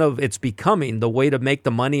that's it's becoming the way to make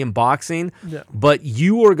the money in boxing, but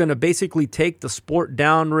you are going to basically take the sport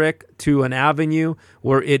down, Rick, to an avenue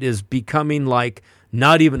where it is becoming like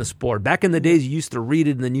not even a sport. Back in the days, you used to read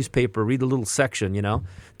it in the newspaper, read a little section,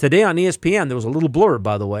 Today on ESPN, there was a little blurb,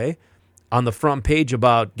 by the way, on the front page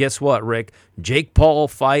about, guess what, Rick? Jake Paul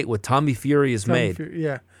fight with Tommy Fury is made.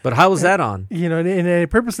 Yeah. But how was that on? And I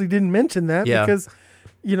purposely didn't mention that because,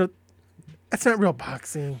 that's not real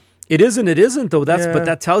boxing. It isn't, though. But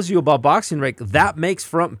that tells you about boxing, Rick. That makes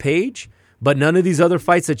front page, but none of these other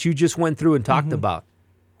fights that you just went through and talked about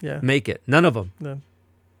make it. None of them. No.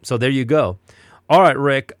 So there you go. All right,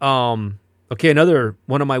 Rick. Okay, another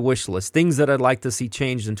one of my wish lists. Things that I'd like to see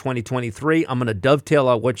changed in 2023. I'm going to dovetail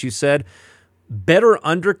on what you said. Better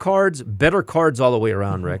undercards, better cards all the way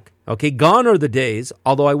around, Rick. Okay, gone are the days,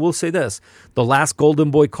 although I will say this. The last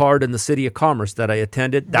Golden Boy card in the City of Commerce that I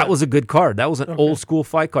attended, that was a good card. That was an old school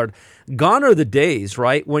fight card. Gone are the days,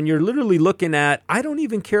 right, when you're literally looking at, I don't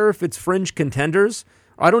even care if it's fringe contenders.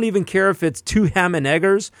 I don't even care if it's two ham and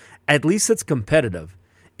eggers. At least it's competitive.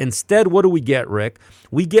 Instead, what do we get, Rick?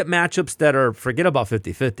 We get matchups that are, forget about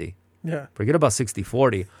 50-50. Yeah. Forget about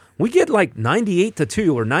 60-40. We get like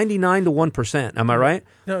 98-2 or 99-1%. Am I right?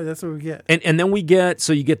 No, that's what we get. And then we get,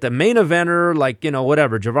 so you get the main eventer, like,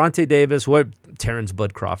 whatever, Gervonta Davis, Terrence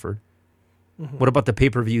Bud Crawford. Mm-hmm. What about the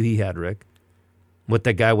pay-per-view he had, Rick? With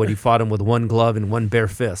that guy when he fought him with one glove and one bare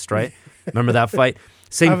fist, right? Remember that fight?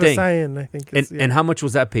 Same thing. I think. And how much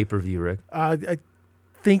was that pay-per-view, Rick? I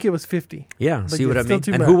think it was 50. Yeah, see what I mean?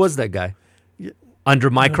 And who was that guy? Yeah.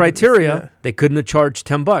 Under my criteria, they couldn't have charged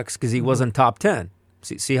 $10 because he wasn't top 10.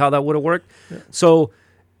 See how that would have worked? Yeah. So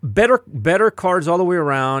better cards all the way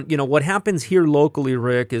around. What happens here locally,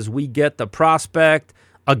 Rick, is we get the prospect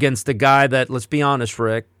against the guy that, let's be honest,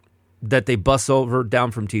 Rick, that they bus over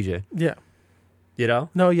down from TJ. Yeah.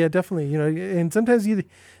 No, yeah, definitely. And sometimes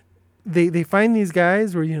they find these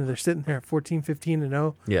guys where, they're sitting there at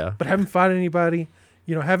 14-15-0. Yeah. But haven't fought anybody.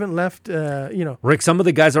 Haven't left, Rick, some of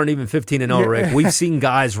the guys aren't even 15-0, Rick. We've seen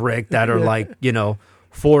guys, Rick, that are like,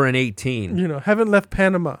 4-18. Haven't left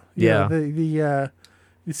Panama. Yeah. The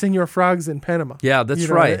Senor Frogs in Panama. Yeah, that's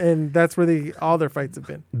right. And that's where all their fights have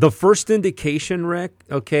been. The first indication, Rick,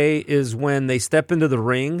 is when they step into the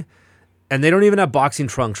ring and they don't even have boxing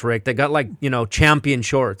trunks, Rick. They got like, champion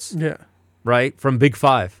shorts. Yeah. Right? From Big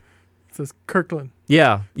Five. It says Kirkland.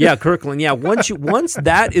 Yeah, Kirkland. Yeah, once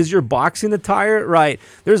that is your boxing attire, right,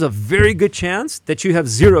 there's a very good chance that you have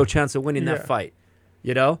zero chance of winning that fight.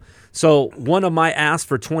 So one of my asks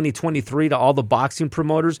for 2023 to all the boxing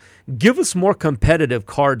promoters, give us more competitive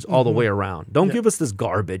cards all the way around. Don't give us this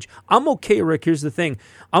garbage. I'm okay, Rick. Here's the thing.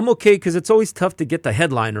 I'm okay because it's always tough to get the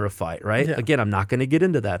headliner a fight, right? Yeah. Again, I'm not going to get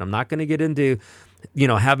into that. I'm not going to get into,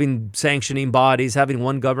 having sanctioning bodies, having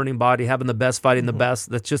one governing body, having the best fighting the best.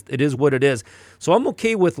 That's just, it is what it is. So I'm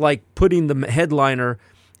okay with like putting the headliner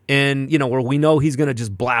in, where we know he's going to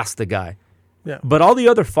just blast the guy. Yeah. But all the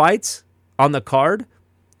other fights on the card,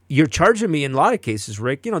 you're charging me in a lot of cases,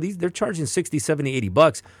 Rick. They're charging $60, $70,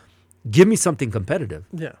 $80. Give me something competitive.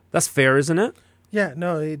 Yeah. That's fair, isn't it? Yeah,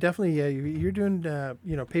 no, it definitely. Yeah, you're doing,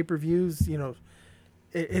 pay-per-views.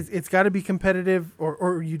 It's got to be competitive,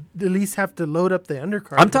 or you at least have to load up the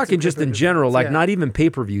undercard. I'm talking just in general, like not even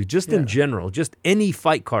pay-per-view, just in general, just any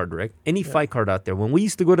fight card, Rick. Any fight card out there. When we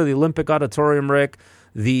used to go to the Olympic Auditorium, Rick,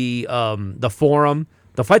 the Forum,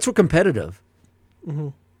 the fights were competitive. Mm-hmm.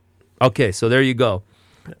 Okay, so there you go.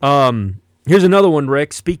 Here's another one,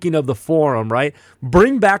 Rick. Speaking of the Forum, right?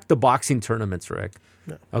 Bring back the boxing tournaments, Rick.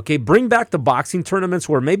 Yeah. Okay, bring back the boxing tournaments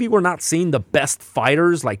where maybe we're not seeing the best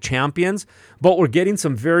fighters like champions, but we're getting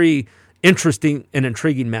some very interesting and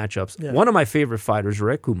intriguing matchups. Yeah. One of my favorite fighters,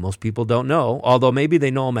 Rick, who most people don't know, although maybe they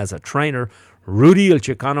know him as a trainer, Rudy El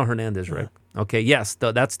Chicano Hernandez, Rick. Yeah. Okay, yes,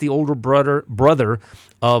 that's the older brother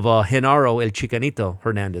of Genaro El Chicanito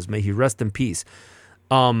Hernandez. May he rest in peace.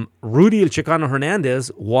 Rudy El Chicano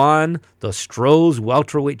Hernandez won the Strohs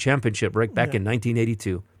welterweight championship, Rick, back in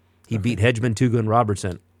 1982. He beat Hedgeman, Tuga, and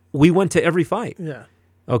Robertson. We went to every fight. Yeah.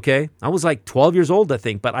 Okay? I was like 12 years old, I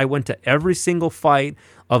think, but I went to every single fight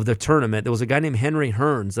of the tournament. There was a guy named Henry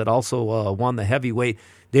Hearns that also won the heavyweight.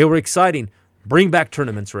 They were exciting. Bring back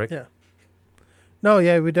tournaments, Rick. Yeah. No,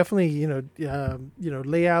 yeah, we definitely,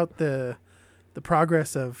 lay out the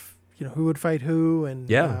progress of, who would fight who, and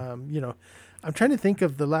I'm trying to think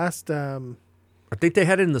of the last. I think they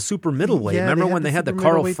had it in the super middleweight. Remember when they had the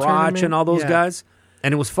Carl Froch and all those guys?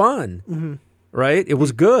 And it was fun, right? It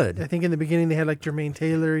was good. I think in the beginning they had like Jermaine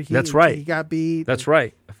Taylor. That's right. He got beat. That's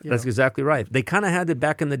right. That's exactly right. They kind of had it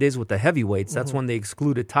back in the days with the heavyweights. That's when they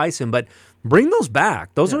excluded Tyson. But bring those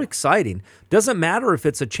back. Those are exciting. Doesn't matter if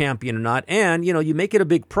it's a champion or not. And, you make it a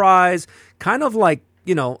big prize, kind of like,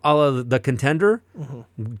 a la the Contender,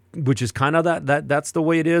 which is kind of that's the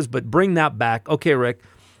way it is. But bring that back. Okay, Rick.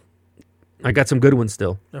 I got some good ones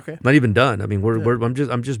still. Okay. Not even done. I mean,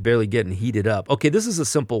 I'm just barely getting heated up. Okay, this is a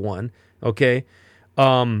simple one. Okay.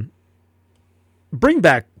 Bring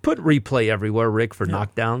back, put replay everywhere, Rick, for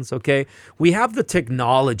knockdowns. Okay. We have the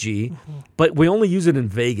technology, but we only use it in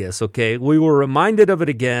Vegas. Okay. We were reminded of it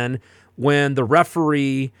again when the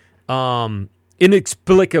referee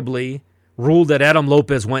inexplicably ruled that Adam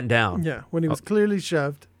Lopez went down. Yeah. When he was clearly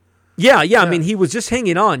shoved. Yeah. I mean, he was just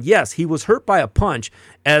hanging on. Yes, he was hurt by a punch,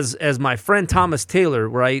 as my friend Thomas Taylor,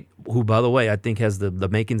 right, who, by the way, I think has the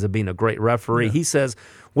makings of being a great referee. Yeah. He says,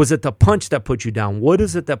 was it the punch that put you down? What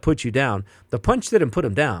is it that put you down? The punch didn't put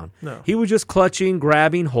him down. No. He was just clutching,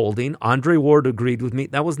 grabbing, holding. Andre Ward agreed with me.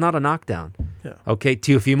 That was not a knockdown. Yeah. Okay,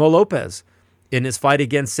 Teofimo Lopez, in his fight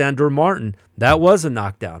against Sandor Martin, that was a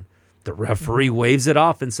knockdown. The referee waves it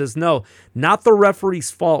off and says, no, not the referee's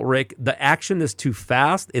fault, Rick. The action is too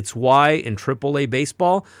fast. It's why in AAA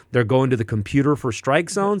baseball, they're going to the computer for strike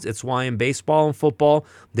zones. It's why in baseball and football,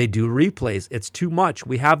 they do replays. It's too much.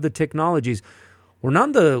 We have the technologies. We're not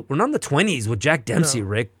in the 20s with Jack Dempsey,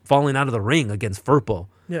 Rick, falling out of the ring against Firpo.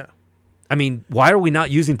 Yeah. I mean, why are we not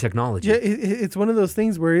using technology? Yeah, it's one of those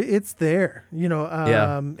things where it's there,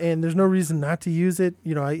 and there's no reason not to use it.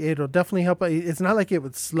 It'll definitely help. It's not like it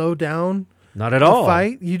would slow down. Not at all.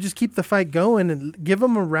 Fight. You just keep the fight going and give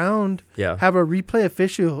them a round. Yeah. Have a replay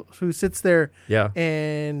official who sits there. Yeah.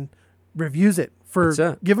 And reviews it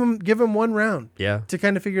give them one round. Yeah. To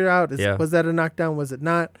kind of figure out was that a knockdown? Was it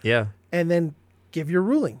not? Yeah. And then give your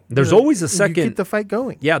ruling. There's always a second. You keep the fight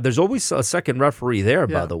going. Yeah, there's always a second referee there.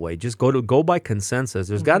 By the way, just go by consensus.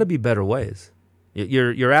 There's got to be better ways.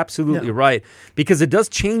 You're absolutely right, because it does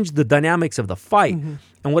change the dynamics of the fight.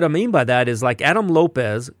 And what I mean by that is, like Adam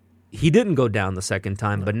Lopez, he didn't go down the second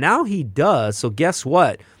time, but now he does. So guess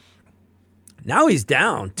what? Now he's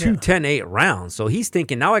down 10-8 rounds. So he's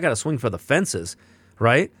thinking, now I got to swing for the fences,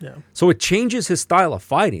 right? Yeah. So it changes his style of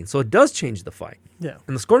fighting. So it does change the fight. Yeah.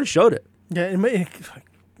 And the scoring showed it. Yeah, and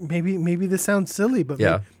maybe this sounds silly, but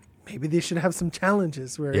maybe they should have some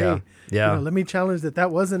challenges where, let me challenge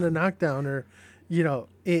that wasn't a knockdown, or,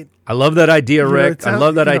 it. I love that idea, Rick. I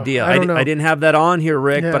love that idea. I didn't have that on here,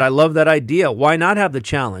 Rick, but I love that idea. Why not have the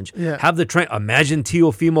challenge? Yeah. Have the imagine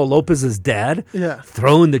Teofimo Lopez's dad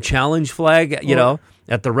throwing the challenge flag,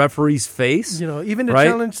 at the referee's face. Even to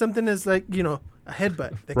challenge something as like, a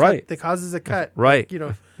headbutt that causes a cut. Right.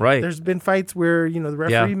 Like, Right. There's been fights where, the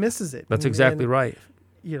referee misses it. That's exactly right.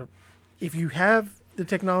 If you have the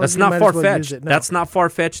technology, that's not far-fetched. That's not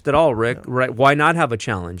far-fetched at all, Rick. No. Right? Why not have a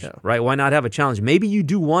challenge? No. Right? Why not have a challenge? Maybe you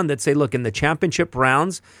do one that say, look, in the championship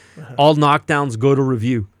rounds, all knockdowns go to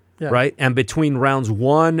review. Yeah. Right? And between rounds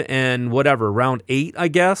 1 and round 8, I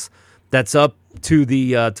guess, that's up to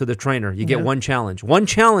the trainer. You get one challenge. One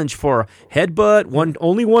challenge for headbutt,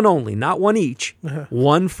 only, not one each.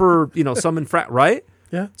 One for, some right?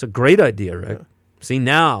 Yeah. It's a great idea, Rick. Yeah. See,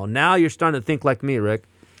 now you're starting to think like me, Rick.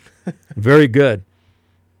 Very good.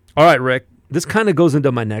 All right, Rick. This kind of goes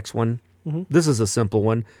into my next one. Mm-hmm. This is a simple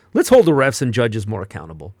one. Let's hold the refs and judges more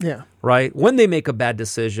accountable. Yeah. Right? When they make a bad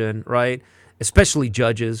decision, right? Especially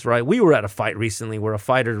judges, right? We were at a fight recently where a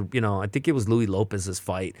fighter, I think it was Louis Lopez's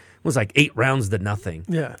fight. It was like 8 rounds to nothing.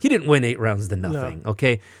 Yeah. He didn't win 8 rounds to nothing,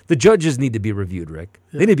 okay? The judges need to be reviewed, Rick.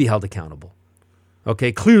 Yeah. They need to be held accountable.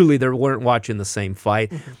 Okay, clearly they weren't watching the same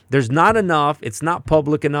fight. Mm-hmm. There's not enough. It's not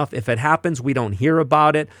public enough. If it happens, we don't hear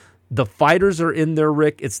about it. The fighters are in there,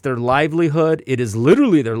 Rick. It's their livelihood. It is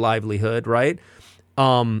literally their livelihood, right?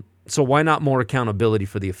 So why not more accountability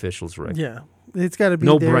for the officials, Rick? Yeah. It's got to be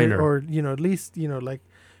no-brainer. Or, at least,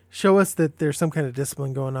 show us that there's some kind of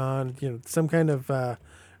discipline going on, some kind of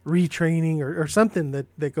retraining or something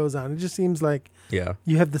that goes on. It just seems like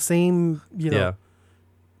you have the same,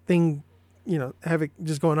 thing, have it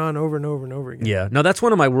just going on over and over and over again. Yeah. No, that's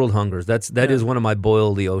one of my world hungers. That is one of my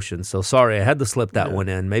boil the ocean. So sorry, I had to slip that one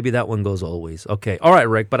in. Maybe that one goes always. Okay. All right,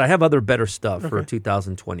 Rick, but I have other better stuff for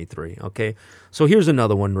 2023. Okay. So here's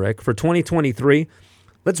another one, Rick. For 2023,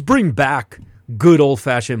 let's bring back good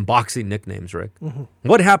old-fashioned boxing nicknames, Rick. Mm-hmm.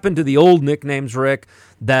 What happened to the old nicknames, Rick,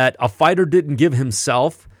 that a fighter didn't give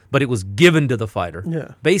himself, but it was given to the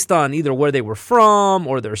fighter based on either where they were from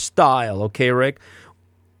or their style, okay, Rick?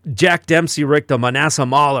 Jack Dempsey, Rick, the Manasseh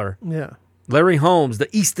Mauler. Yeah. Larry Holmes, the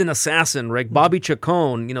Easton Assassin, Rick. Bobby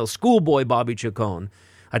Chacon, schoolboy Bobby Chacon.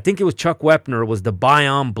 I think it was Chuck Wepner was the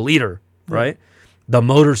Bayonne Bleeder, right? The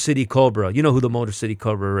Motor City Cobra. You know who the Motor City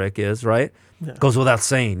Cobra, Rick, is, right? Yeah. Goes without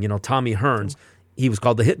saying. Tommy Hearns. He was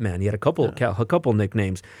called the Hitman. He had a couple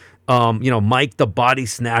nicknames. Mike the Body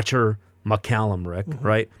Snatcher McCallum, Rick,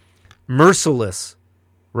 right? Merciless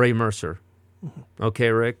Ray Mercer. Mm-hmm. Okay,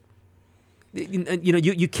 Rick?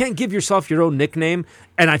 You can't give yourself your own nickname,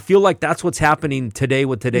 and I feel like that's what's happening today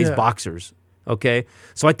with today's boxers. Okay?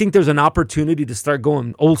 So I think there's an opportunity to start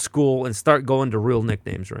going old school and start going to real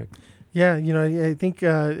nicknames, Rick. Yeah, I think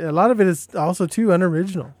a lot of it is also too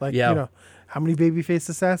unoriginal. Like, how many babyface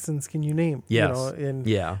assassins can you name? Yes. How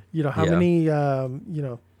many, El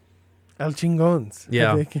Chingons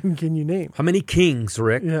can you name? How many kings,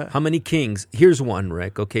 Rick? Yeah. How many kings? Here's one,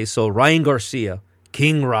 Rick. Okay, so Ryan Garcia,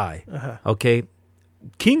 King Rai. Okay,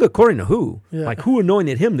 king according to who? Yeah. Like, who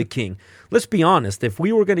anointed him the king? Let's be honest. If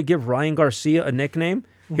we were going to give Ryan Garcia a nickname,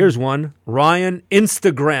 here's one. Ryan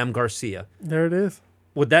Instagram Garcia. There it is.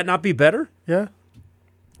 Would that not be better? Yeah.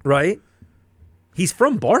 Right? He's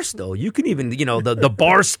from Barstow. You can even, the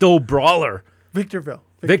Barstow Brawler. Victorville.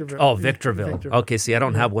 Victorville. Okay, see, I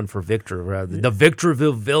don't have one for Victor. Rather. The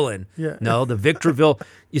Victorville villain. Yeah. No, the Victorville.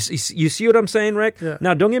 You see what I'm saying, Rick? Yeah.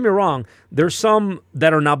 Now, don't get me wrong. There's some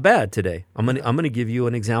that are not bad today. I'm gonna give you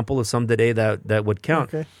an example of some today that would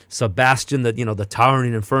count. Okay. Sebastian, the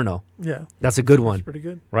Towering Inferno. Yeah. That's a good one. That's pretty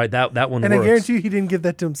good. Right, that one and works. I guarantee you he didn't give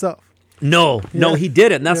that to himself. No, he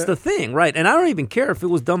didn't. That's the thing, right? And I don't even care if it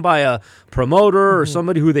was done by a promoter or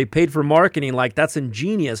somebody who they paid for marketing. Like, that's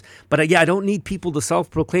ingenious. But I don't need people to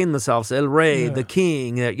self-proclaim themselves El Rey, the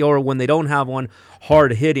King, or when they don't have one,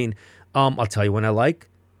 hard hitting. I'll tell you one I like.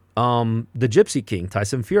 The Gypsy King,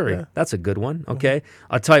 Tyson Fury. Yeah. That's a good one. Okay,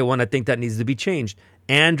 I'll tell you one I think that needs to be changed.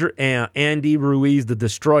 Andy Ruiz, the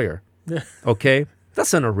Destroyer. Yeah. Okay.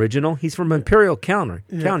 That's an original. He's from Imperial County,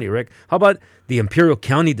 Rick. How about the Imperial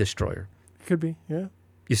County Destroyer? Could be, yeah.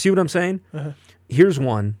 You see what I'm saying? Here's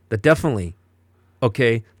one that definitely,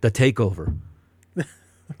 the Takeover.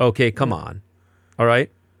 Okay, come on. All right.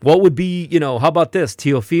 What would be, how about this?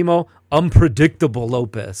 Teofimo Unpredictable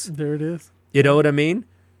Lopez. There it is. You know what I mean?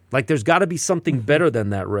 Like, there's got to be something better than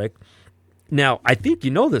that, Rick. Now, I think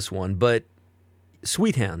you know this one, but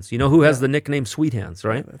Sweet Hands. You know who has the nickname Sweet Hands,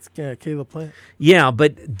 right? Yeah, that's Caleb Plant. Yeah,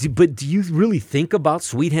 but do you really think about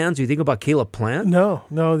Sweet Hands? Do you think about Caleb Plant? No.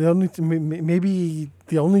 Maybe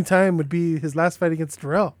the only time would be his last fight against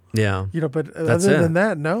Terrell. Yeah. But other than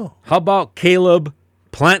that, no. How about Caleb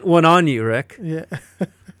Plant one on you, Rick? Yeah.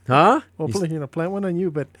 Huh? Well, Plant one on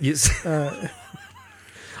you, but...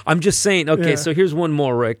 I'm just saying, so here's one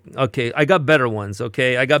more, Rick. Okay, I got better ones,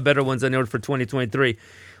 I got better ones I know for 2023.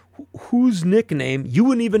 whose nickname, you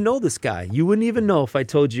wouldn't even know this guy. You wouldn't even know if I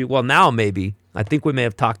told you. Well, now maybe. I think we may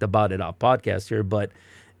have talked about it on podcast here, but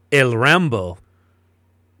El Rambo.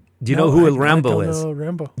 Do you know who El Rambo is?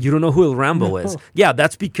 Rambo. You don't know who El Rambo is? Yeah,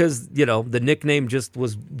 that's because, the nickname just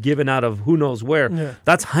was given out of who knows where. Yeah.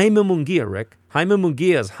 That's Jaime Munguia, Rick. Jaime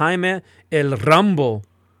Munguia is Jaime El Rambo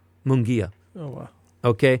Munguia. Oh, wow.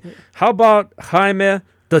 Okay. Yeah. How about Jaime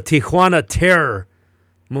the Tijuana Terror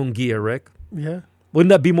Munguia, Rick? Yeah. Wouldn't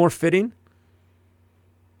that be more fitting?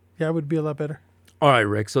 Yeah, it would be a lot better. All right,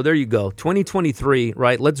 Rick. So there you go. 2023,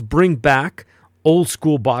 right? Let's bring back old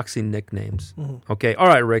school boxing nicknames. Mm-hmm. Okay. All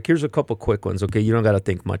right, Rick. Here's a couple quick ones. Okay. You don't got to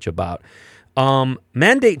think much about.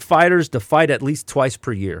 Mandate fighters to fight at least twice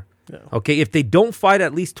per year. Yeah. Okay. If they don't fight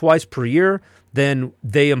at least twice per year, then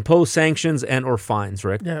they impose sanctions and or fines,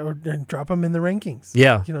 Rick. Yeah, or drop them in the rankings.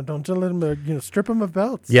 Yeah. Don't just let them, strip them of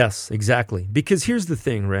belts. Yes, exactly. Because here's the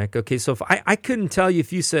thing, Rick. Okay, so if I couldn't tell you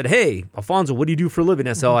if you said, hey, Alfonso, what do you do for a living?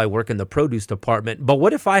 I said, I work in the produce department. But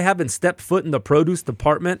what if I haven't stepped foot in the produce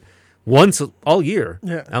department once all year?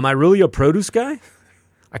 Yeah. Am I really a produce guy?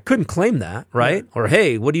 I couldn't claim that, right? Yeah. Or,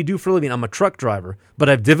 hey, what do you do for a living? I'm a truck driver, but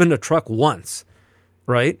I've driven a truck once,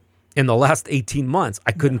 right? In the last 18 months,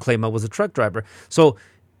 I couldn't claim I was a truck driver. So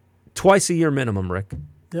twice a year minimum, Rick.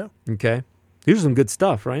 Yeah. Okay. These are some good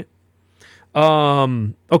stuff, right?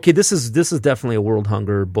 Okay, this is definitely a world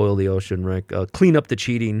hunger, boil the ocean, Rick. Clean up the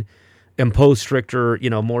cheating, impose stricter,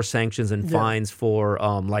 more sanctions and fines for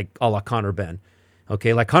like a la Conor Benn.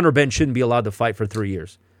 Okay, like Conor Benn shouldn't be allowed to fight for 3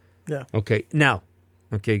 years. Yeah. Okay, now,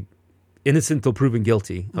 innocent till proven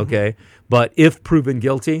guilty, okay? But if proven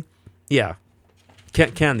guilty, yeah.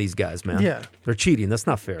 Can these guys, man. Yeah. They're cheating. That's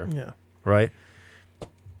not fair. Yeah. Right?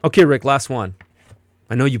 Okay, Rick, last one.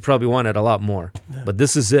 I know you probably wanted a lot more, but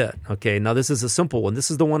this is it. Okay, now this is a simple one. This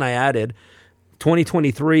is the one I added.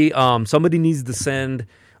 2023, somebody needs to send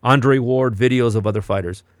Andre Ward videos of other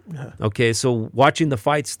fighters. Yeah. Okay, so watching the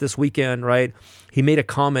fights this weekend, right, he made a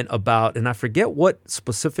comment about, and I forget what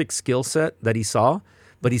specific skill set that he saw,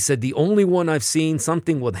 but he said, the only one I've seen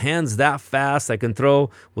something with hands that fast I can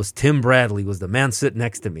throw was Tim Bradley, was the man sitting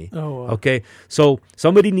next to me. Oh, wow. Okay, so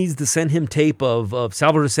somebody needs to send him tape of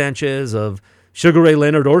Salvador Sanchez, of Sugar Ray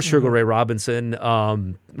Leonard or Sugar Ray Robinson,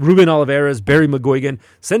 Ruben Olivares, Barry McGuigan.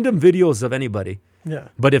 Send him videos of anybody. Yeah.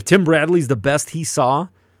 But if Tim Bradley's the best he saw,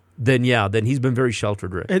 then he's been very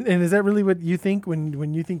sheltered, Rick. And is that really what you think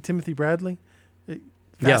when you think Timothy Bradley?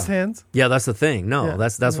 Fast hands? Yeah, that's the thing. No,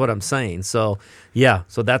 that's what I'm saying. So,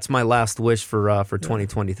 so that's my last wish for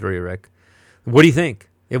 2023, Rick. What do you think?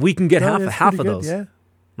 If we can get half of those,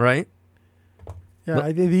 right? Yeah,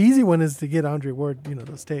 I think the easy one is to get Andre Ward,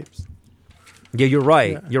 those tapes. Yeah, you're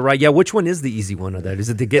right. Yeah. You're right. Yeah, which one is the easy one of that? Is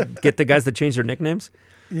it to get the guys to change their nicknames?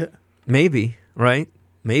 Yeah. Maybe, right?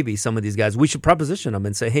 Maybe some of these guys. We should proposition them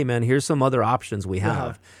and say, hey, man, here's some other options we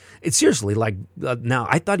have. It's seriously like, now,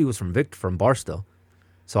 I thought he was from Barstow.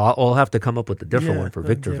 So I'll have to come up with a different one for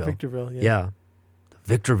Victorville. Victorville, yeah.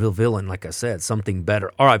 Victorville villain, like I said, something better.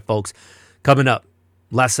 All right, folks, coming up,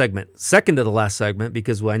 last segment, second to the last segment,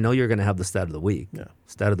 because I know you're going to have the stat of the week. Yeah.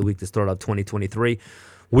 Stat of the week to start out 2023.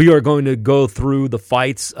 We are going to go through the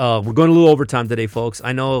fights. We're going a little overtime today, folks.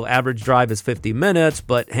 I know average drive is 50 minutes,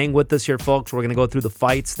 but hang with us here, folks. We're going to go through the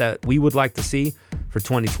fights that we would like to see for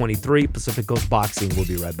 2023. Pacific Coast Boxing. We'll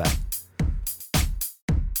be right back.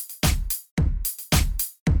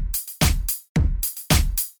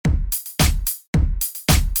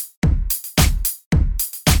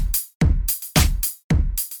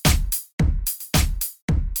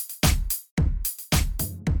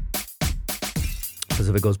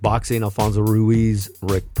 Pacific Coast Boxing, Alfonso Ruiz,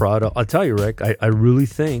 Rick Prado. I'll tell you, Rick, I really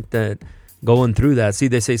think that going through that, see,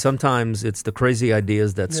 they say sometimes it's the crazy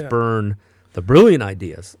ideas that spurn the brilliant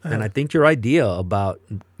ideas. And I think your idea about,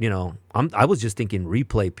 I was just thinking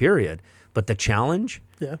replay, period. But the challenge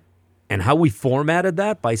and how we formatted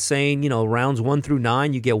that by saying, rounds 1 through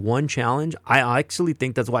 9, you get one challenge. I actually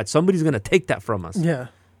think that's why somebody's going to take that from us. Yeah.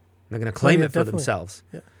 They're going to claim it for themselves.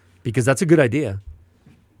 Yeah. Because that's a good idea.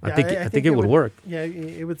 I think it would work. Yeah,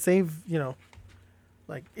 it would save,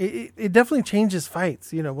 it definitely changes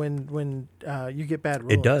fights, when you get bad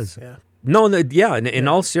rules. It does. Yeah. No, in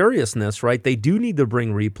all seriousness, right, they do need to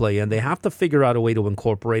bring replay in. They have to figure out a way to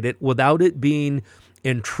incorporate it without it being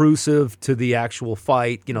intrusive to the actual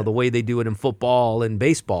fight, the way they do it in football and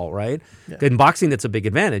baseball, right? Yeah. In boxing, it's a big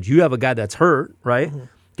advantage. You have a guy that's hurt, right? Mm-hmm.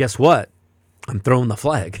 Guess what? I'm throwing the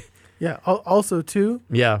flag. Yeah. Also, too.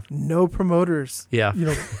 Yeah. No promoters. Yeah.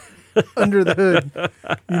 Under the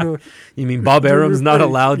hood. You mean Bob Arum's not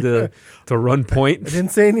allowed to run point? I didn't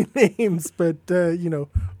say any names, but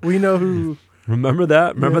we know who Remember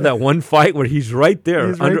that? Remember that one fight where he's right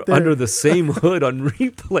there, under the same hood on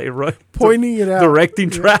replay, right? Pointing it out. Directing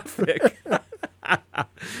traffic.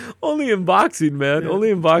 Only in boxing, man. Yeah.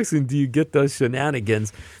 Only in boxing do you get those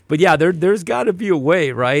shenanigans. But yeah, there's got to be a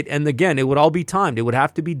way, right? And again, it would all be timed. It would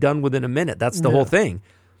have to be done within a minute. That's the whole thing.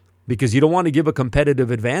 Because you don't want to give a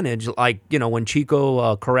competitive advantage, like, when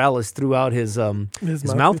Chico Corrales threw out his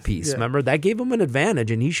mouthpiece. Yeah. Remember, that gave him an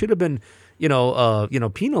advantage, and he should have been,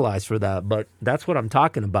 penalized for that. But that's what I'm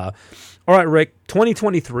talking about. All right, Rick,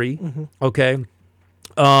 2023. Mm-hmm. Okay.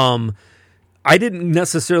 I didn't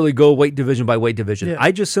necessarily go weight division by weight division. Yeah.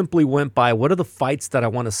 I just simply went by what are the fights that I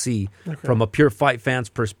want to see from a pure fight fan's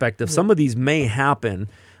perspective. Yeah. Some of these may happen,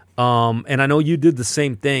 and I know you did the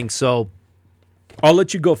same thing. So I'll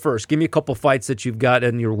let you go first. Give me a couple fights that you've got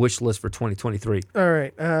in your wish list for 2023. All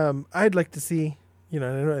right. I'd like to see, I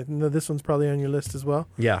know this one's probably on your list as well.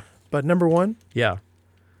 Yeah. But number one. Yeah.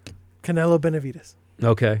 Canelo Benavidez.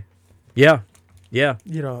 Okay. Yeah. Yeah.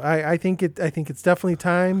 I think it's definitely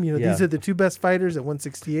time. These are the two best fighters at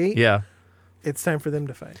 168. Yeah. It's time for them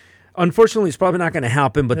to fight. Unfortunately, it's probably not going to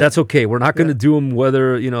happen, but that's okay. We're not going to do them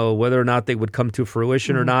whether or not they would come to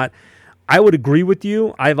fruition or not. I would agree with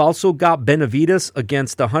you. I've also got Benavidez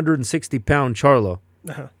against 160-pound Charlo,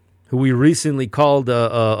 who we recently called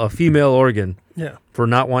a female organ for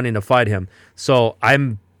not wanting to fight him. So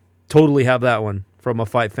I'm totally have that one from a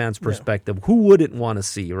fight fan's perspective. Who wouldn't want to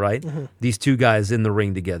see, right? Mm-hmm. These two guys in the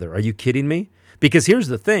ring together. Are you kidding me? Because here's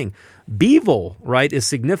the thing. Bivol, right, is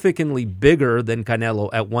significantly bigger than Canelo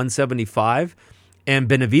at 175. And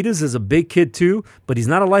Benavidez is a big kid too, but he's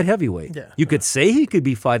not a light heavyweight. Yeah. You could say he could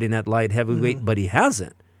be fighting at light heavyweight, but he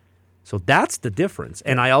hasn't. So that's the difference.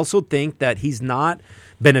 And I also think that he's not,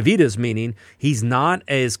 Benavidez meaning, he's not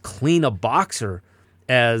as clean a boxer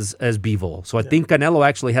as Bivol. So I think Canelo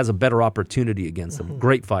actually has a better opportunity against him.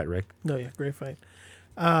 Great fight, Rick. No, yeah, great fight.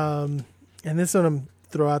 And this one I'm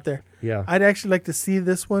throw out there. Yeah. I'd actually like to see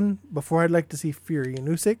this one before I'd like to see Fury and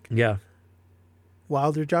Usyk. Yeah.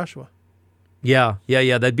 Wilder Joshua. Yeah.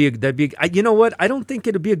 That'd be. You know what? I don't think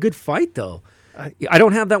it'd be a good fight though. I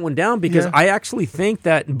don't have that one down because I actually think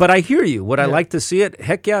that. But I hear you. Would I like to see it?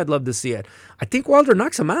 Heck yeah, I'd love to see it. I think Wilder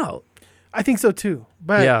knocks him out. I think so too.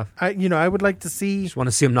 But I would like to see. Just want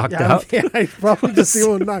to see him knocked out. Yeah, I'd probably just see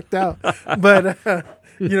him knocked out. But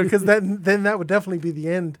because then that would definitely be the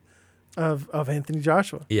end of Anthony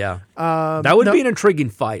Joshua. Yeah. That would be an intriguing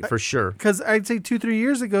fight for sure. Because I'd say 2-3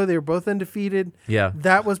 years ago, they were both undefeated. Yeah.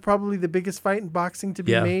 That was probably the biggest fight in boxing to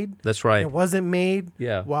be made. That's right. It wasn't made.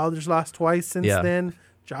 Yeah. Wilder's lost twice since then.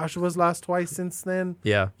 Joshua's lost twice since then.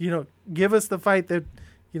 Yeah. Give us the fight that,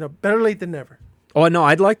 better late than never. Oh, no,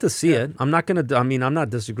 I'd like to see it. I'm not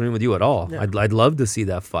disagreeing with you at all. Yeah. I'd love to see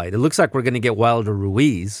that fight. It looks like we're going to get Wilder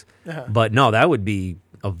Ruiz. But no, that would be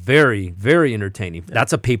a very, very entertaining. Yeah.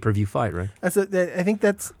 That's a pay-per-view fight, right? I think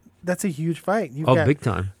that's a huge fight. You've got, big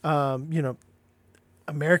time.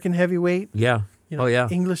 American heavyweight. Yeah.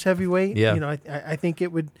 English heavyweight. Yeah. I think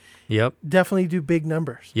it would definitely do big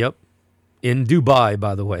numbers. Yep. In Dubai,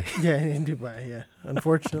 by the way. Yeah, in Dubai, yeah.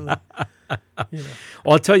 Unfortunately. Well,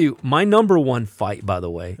 I'll tell you, my number one fight, by the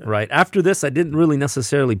way, right? After this, I didn't really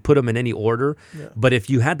necessarily put them in any order. Yeah. But if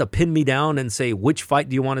you had to pin me down and say, which fight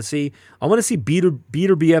do you want to see? I want to see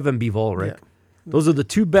Beterbiev and Bivol, Rick. Yeah. Those are the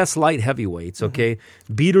two best light heavyweights, okay?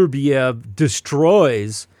 Beterbiev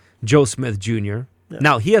destroys Joe Smith Jr. Yeah.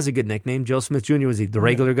 Now, he has a good nickname. Joe Smith Jr., was he the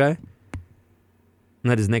regular guy? Isn't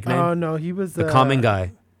that his nickname? Oh, no, he was the common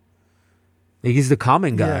guy. He's the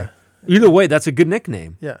common guy. Yeah. Either way, that's a good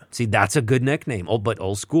nickname. Yeah. See, that's a good nickname. But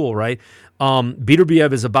old school, right?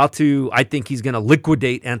 Beterbiev is about to, I think he's going to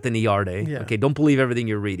liquidate Anthony Yarde. Yeah. Okay, don't believe everything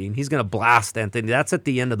you're reading. He's going to blast Anthony. That's at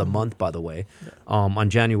the end of the month, by the way,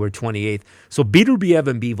 on January 28th. So Beterbiev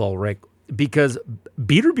and Bivol, Rick, because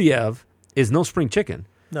Beterbiev is no spring chicken.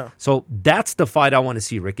 No. So that's the fight I want to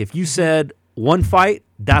see, Rick. If you said one fight,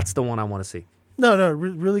 that's the one I want to see. No,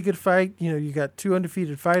 really good fight. You got two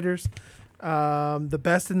undefeated fighters. The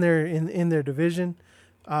best in their division.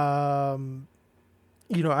 I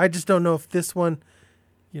just don't know if this one,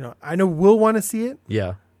 I know we'll want to see it.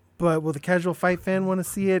 Yeah. But will the casual fight fan want to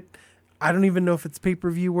see it? I don't even know if it's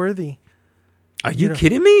pay-per-view worthy. Are you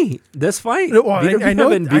kidding me? This fight? No, well, I know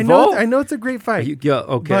it's a great fight.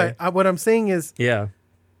 Okay. But what I'm saying is. Yeah.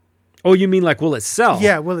 Oh, you mean like will it sell?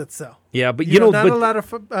 Yeah, will it sell? Yeah, but not a lot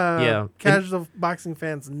of casual boxing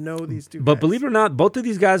fans know these two. But believe it or not, both of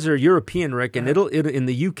these guys are European, Rick, and it'll in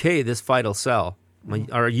the UK this fight will sell.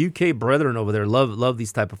 Our UK brethren over there love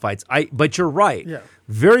these type of fights. But you're right. Yeah.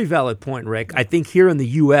 Very valid point, Rick. I think here in the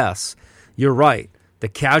US, you're right. The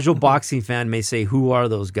casual boxing fan may say, "Who are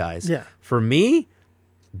those guys?" Yeah. For me,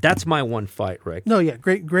 That's my one fight, Rick. No, yeah,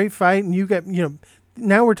 great fight, and you got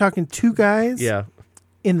now we're talking two guys. Yeah.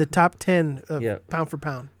 In the top 10 of pound for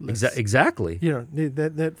pound list. Exactly.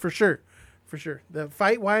 That for sure. The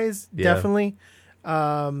fight wise, definitely.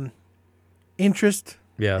 Interest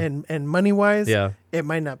and money wise, it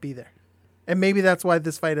might not be there. And maybe that's why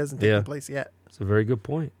this fight hasn't taken place yet. It's a very good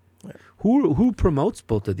point. Yeah. Who promotes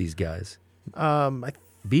both of these guys?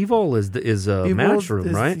 Bivol is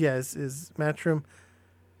Matchroom, right? Yes, is Matchroom.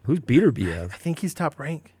 Who's Beterbiev? I think he's top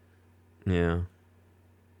rank. Yeah.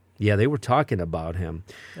 Yeah, they were talking about him.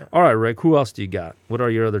 Yeah. All right, Rick, who else do you got? What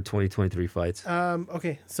are your other 2023 fights?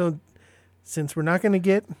 Okay, so since we're not going to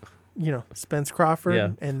get, Spence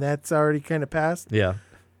Crawford, and that's already kind of passed. Yeah.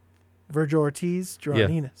 Virgil Ortiz,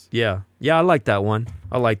 Jerron Enos. Yeah, I like that one.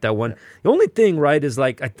 Yeah. The only thing, right, is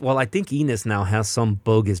I think Enos now has some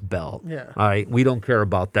bogus belt. Yeah. All right, we don't care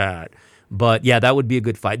about that. But, yeah, that would be a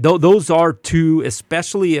good fight. Those are two,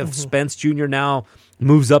 especially if Spence Jr. now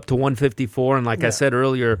moves up to 154. And like I said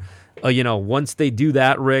earlier, once they do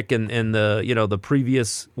that, Rick, and the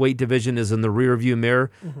previous weight division is in the rearview mirror,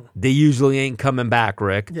 they usually ain't coming back,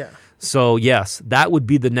 Rick. Yeah. So, yes, that would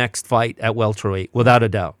be the next fight at welterweight, without a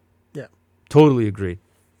doubt. Yeah. Totally agree.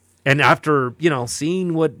 And after,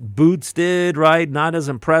 seeing what Boots did, right, not as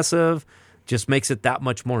impressive, just makes it that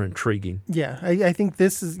much more intriguing. Yeah, I think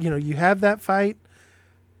this is, you have that fight,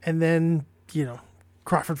 and then,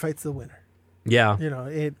 Crawford fights the winner. Yeah.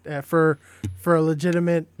 For a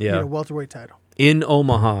legitimate welterweight title. In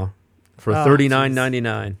Omaha for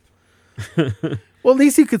 $39.99. Well, at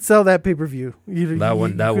least you could sell that pay-per-view. That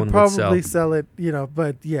one would probably sell it,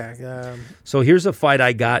 but yeah. So here's a fight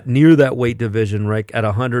I got near that weight division, Rick, at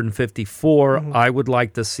 154. I would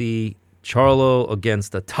like to see Charlo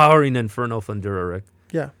against the towering Inferno Fundura, Rick.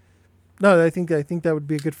 Yeah. No, I think that would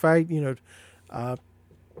be a good fight.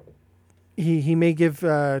 He may give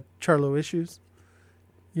Charlo issues.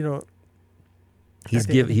 He's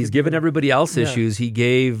given everybody else issues. He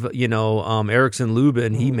gave Erickson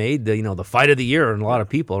Lubin. He made the fight of the year and a lot of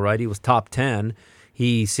people, right? He was top 10.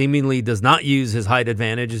 He seemingly does not use his height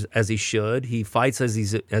advantage as he should. He fights as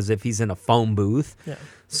if he's in a phone booth. Yeah.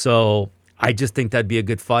 So I just think that'd be a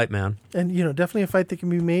good fight, man. And definitely a fight that can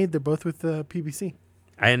be made. They're both with PBC.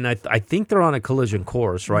 And I think they're on a collision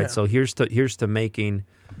course, right? Yeah. So here's to making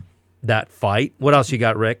that fight. What else you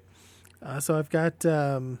got, Rick? So I've got.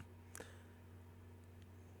 Let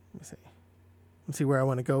me see. Let's see where I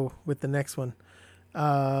want to go with the next one.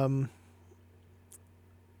 The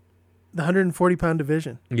 140-pound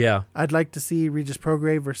division. Yeah. I'd like to see Regis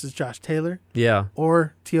Prograis versus Josh Taylor. Yeah.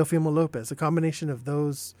 Or Teofimo Lopez. A combination of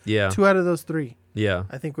those. Yeah. 2 out of those 3. Yeah.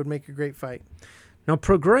 I think would make a great fight. Now,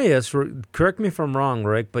 Prograis, correct me if I'm wrong,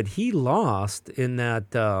 Rick, but he lost in that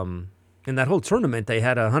whole tournament. They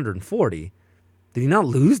had 140. Did he not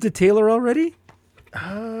lose to Taylor already?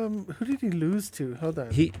 Who did he lose to? Hold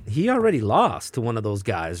on. He already lost to one of those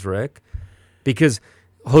guys, Rick, because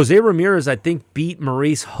Jose Ramirez, I think, beat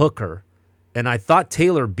Maurice Hooker, and I thought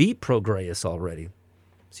Taylor beat Prograis already.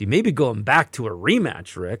 So you may be going back to a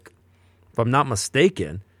rematch, Rick, if I'm not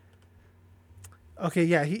mistaken. Okay,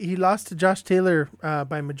 yeah, he lost to Josh Taylor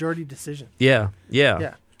by majority decision. Yeah.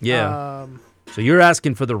 So you're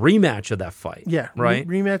asking for the rematch of that fight. Yeah, right?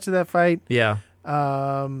 Rematch of that fight. Yeah.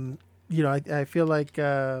 I feel like,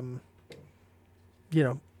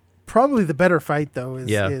 probably the better fight, though,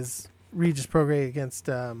 is Regis Prograis against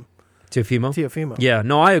Teofimo. Yeah,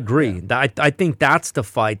 no, I agree. Yeah. I think that's the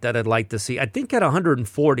fight that I'd like to see. I think at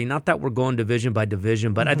 140, not that we're going division by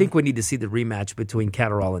division, but I think we need to see the rematch between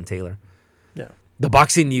Catterall and Taylor. Yeah. The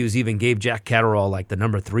Boxing News even gave Jack Catterall like the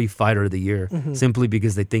number 3 fighter of the year simply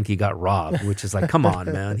because they think he got robbed, which is like, come on,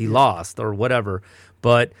 man, he lost or whatever.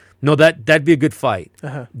 But no, that'd be a good fight.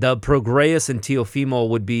 The Prograis and Teofimo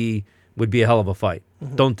would be a hell of a fight.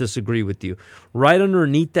 Don't disagree with you. Right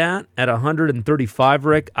underneath that, at 135,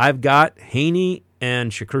 Rick, I've got Haney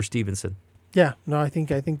and Shakur Stevenson. Yeah, no, I think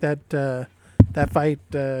that that fight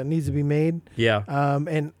needs to be made. Yeah,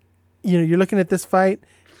 and you're looking at this fight.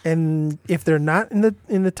 And if they're not in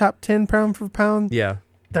the top 10 pound for pound, they're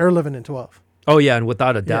 11-12. Oh yeah, and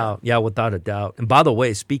without a doubt, without a doubt. And by the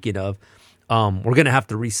way, speaking of, we're gonna have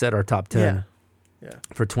to reset our top 10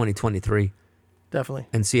 for 2023, definitely,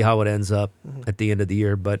 and see how it ends up at the end of the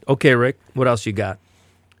year. But okay, Rick, what else you got?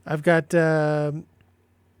 I've got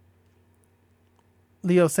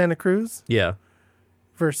Leo Santa Cruz,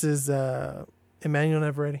 versus Emmanuel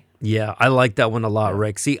Navarrete. Yeah, I like that one a lot,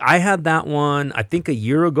 Rick. See, I had that one, I think, a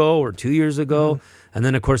year ago or 2 years ago. And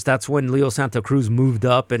then, of course, that's when Leo Santa Cruz moved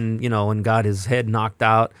up and got his head knocked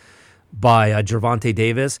out by Gervonta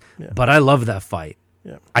Davis. Yeah. But I love that fight.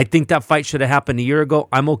 Yeah. I think that fight should have happened a year ago.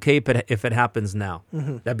 I'm okay if it happens now.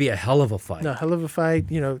 That'd be a hell of a fight. No, hell of a fight.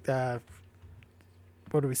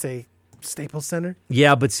 What do we say? Staples Center.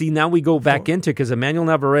 Yeah, but see, now we go back into because Emmanuel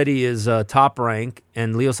Navarrete is top rank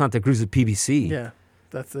and Leo Santa Cruz is PBC. Yeah,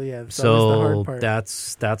 that's the so hard part.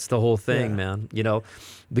 that's the whole thing, man.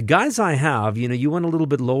 The guys I have, you went a little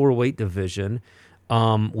bit lower weight division.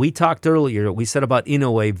 We talked earlier. We said about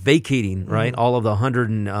Inoue vacating right all of the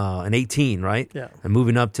 118, right? Yeah, and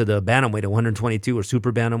moving up to the bantamweight at 122 or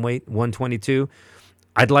super bantamweight 122.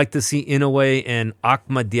 I'd like to see Inoue and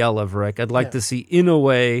Akhmadiyeva, Rick. I'd like to see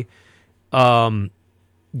Inoue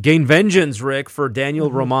gain vengeance, Rick, for Daniel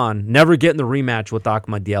Roman. Never getting the rematch with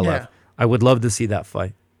Akhmadiyeva. Yeah. I would love to see that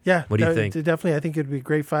fight. Yeah. What do you think? Definitely, I think it'd be a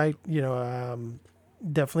great fight.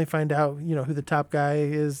 Definitely find out, who the top guy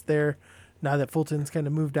is there now that Fulton's kind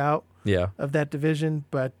of moved out of that division.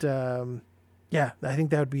 But, I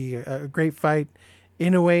think that would be a great fight.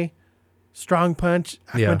 Inoue, strong punch.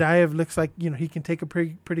 Akhmadiyeva looks like, he can take a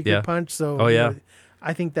pretty good punch. So,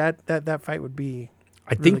 I think that fight would be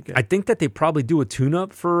I think that they probably do a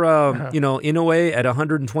tune-up for, Inoue at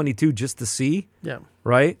 122 just to see. Yeah.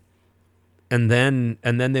 Right? And then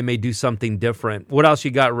they may do something different. What else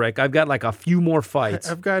you got, Rick? I've got like a few more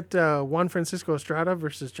fights. I've got Juan Francisco Estrada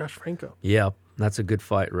versus Josh Franco. Yeah, that's a good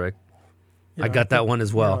fight, Rick. I got that one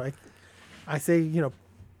as well. I say,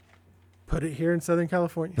 put it here in Southern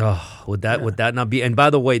California. Oh, would that not be? And by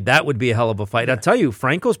the way, that would be a hell of a fight. I tell you,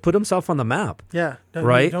 Franco's put himself on the map. Yeah,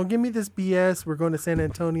 right. Don't give me this BS. We're going to San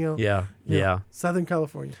Antonio. Yeah. Southern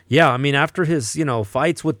California. Yeah, I mean, after his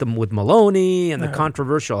fights with Maloney and the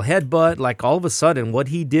controversial headbutt, like all of a sudden, what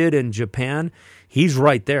he did in Japan, he's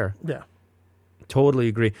right there. Yeah. Totally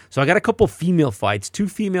agree. So I got a couple female fights, 2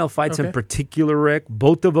 female fights in particular, Rick.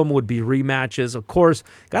 Both of them would be rematches. Of course,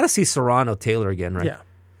 got to see Serrano Taylor again, right? Yeah.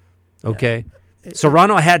 Okay.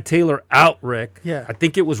 Serrano had Taylor out, Rick. Yeah. I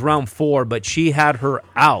think it was round 4, but she had her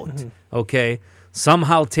out. Okay.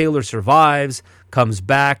 Somehow Taylor survives, comes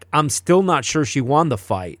back. I'm still not sure she won the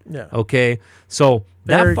fight. Yeah. Okay. So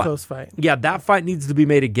very close fight. Yeah, that fight needs to be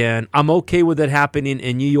made again. I'm okay with it happening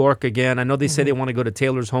in New York again. I know they say they want to go to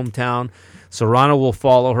Taylor's hometown. Serrano will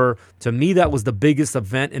follow her. To me, that was the biggest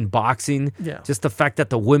event in boxing. Yeah. Just the fact that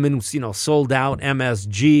the women, sold out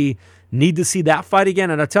MSG. Need to see that fight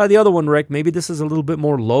again. And I'll tell you the other one, Rick, maybe this is a little bit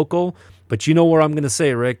more local, but you know where I'm going to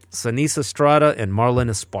say, Rick, Sanisa Estrada and Marlon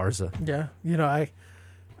Esparza. Yeah.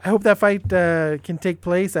 I hope that fight can take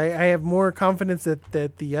place. I have more confidence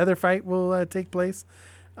that the other fight will take place.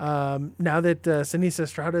 Now that Sanisa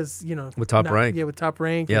Estrada's, with top rank. Yeah, with top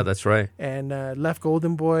rank. Yeah, that's right. And left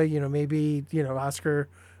Golden Boy, maybe, Oscar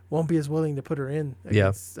won't be as willing to put her in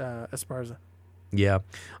against Esparza. Yeah.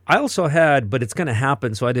 I also had, but it's going to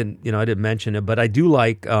happen, so I didn't mention it, but I do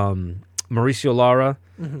like Mauricio Lara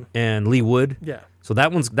and Lee Wood. Yeah. So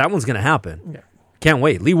that one's going to happen. Yeah. Can't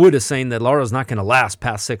wait. Lee Wood is saying that Lara's not going to last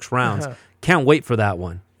past 6 rounds. Can't wait for that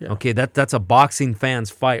one. Yeah. Okay, that's a boxing fan's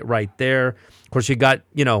fight right there. Of course, you got,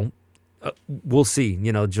 we'll see,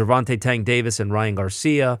 Gervonta Tank Davis and Ryan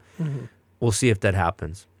Garcia. We'll see if that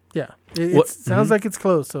happens. Yeah. It sounds like it's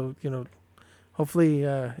close, so, hopefully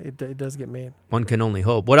it does get made. One can only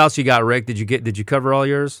hope. What else you got, Rick? Did you cover all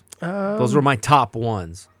yours? Those were my top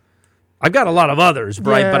ones. I've got a lot of others,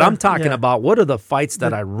 right? But I'm talking about what are the fights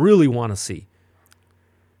that I really want to see.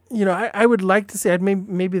 I would like to see.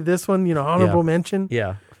 Maybe this one. Honorable mention.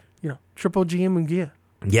 Yeah. Triple G and Munguia.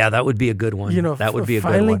 Yeah, that would be a good one. That would be a good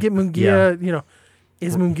one. Finally get Munguia.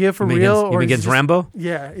 Is Munguia for real, or against Rambo?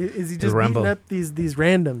 Yeah, is he just beating up these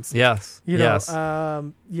randoms? Yes.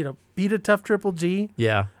 Beat a tough Triple G.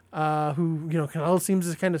 Yeah. Who Canelo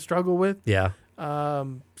seems to kind of struggle with. Yeah.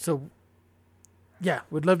 Would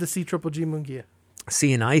love to see Triple G Munguia.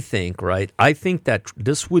 See, and I think that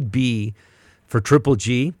this would be for Triple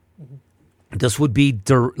G. This would be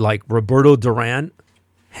like Roberto Duran,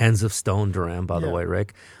 Hands of Stone Duran, by the way,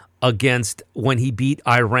 Rick, against when he beat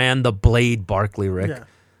Iran the Blade Barkley, Rick. Yeah.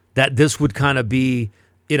 That this would kind of be,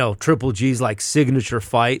 Triple G's like signature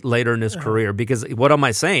fight later in his career. Because what am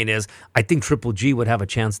I saying is, I think Triple G would have a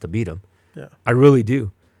chance to beat him. Yeah, I really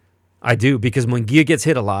do. I do, because Munguia gets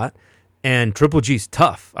hit a lot, and Triple G's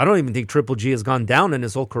tough. I don't even think Triple G has gone down in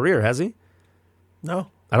his whole career, has he? No,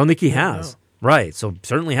 I don't think he has. No. Right, so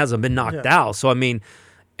certainly hasn't been knocked out. So I mean,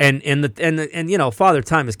 and Father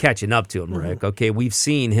Time is catching up to him, Rick. Okay, we've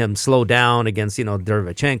seen him slow down against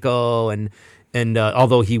Derevchenko, and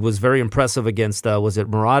although he was very impressive against was it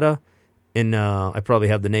Murata? I probably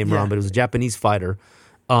have the name wrong, but it was a Japanese fighter.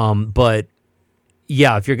 But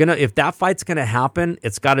yeah, if that fight's gonna happen,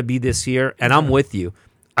 it's got to be this year. And I'm with you.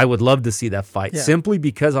 I would love to see that fight simply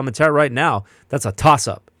because I'm going to tell you right now, that's a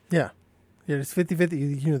toss-up. Yeah. Yeah, it's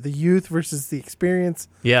 50-50, you know, the youth versus the experience.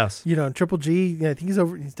 Yes. You know, and Triple G, I think he's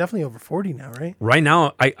definitely over 40 now, right? Right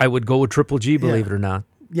now, I would go with Triple G, believe it or not.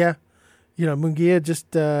 Yeah. You know, Munguia just,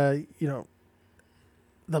 you know,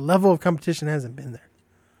 the level of competition hasn't been there.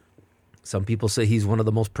 Some people say he's one of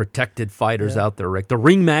the most protected fighters out there, Rick. The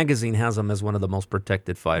Ring Magazine has him as one of the most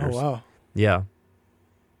protected fighters. Oh, wow. Yeah.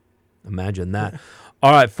 Imagine that.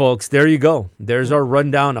 All right, folks, there you go. There's our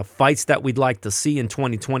rundown of fights that we'd like to see in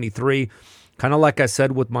 2023. Kind of like I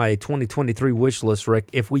said with my 2023 wish list, Rick,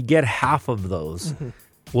 if we get half of those,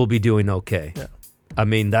 we'll be doing okay. Yeah. I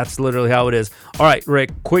mean, that's literally how it is. All right,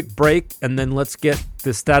 Rick, quick break, and then let's get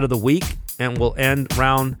the stat of the week, and we'll end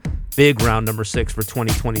big round number 6 for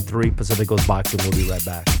 2023. Pacific Coast Boxing. We'll be right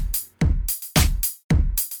back.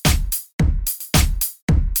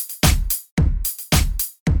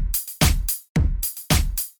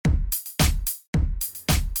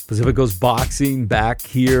 Pacific Coast Boxing back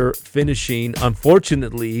here, finishing,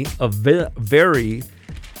 unfortunately, a very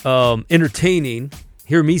entertaining,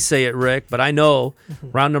 hear me say it, Rick, but I know,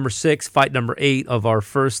 round number 6, fight number 8 of our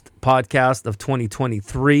first podcast of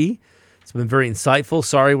 2023. It's been very insightful.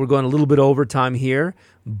 Sorry, we're going a little bit overtime here,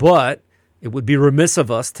 but it would be remiss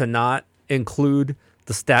of us to not include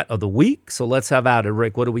the stat of the week. So let's have at it,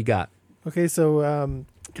 Rick. What do we got? Okay, so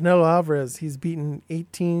Canelo Alvarez, he's beaten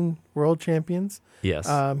 18 world champions. Yes.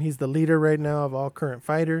 He's the leader right now of all current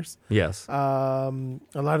fighters. Yes. A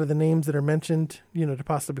lot of the names that are mentioned, you know, to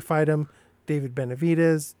possibly fight him, David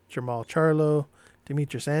Benavidez, Jermall Charlo,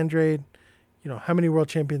 Demetrius Andrade. You know, how many world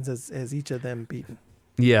champions has each of them beaten?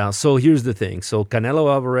 Yeah, so here's the thing. So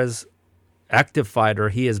Canelo Alvarez, active fighter,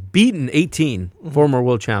 he has beaten 18 former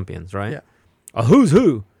world champions, right? Yeah. A who's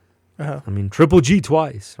who. I mean, Triple G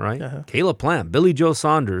twice, right? Caleb Plant, Billy Joe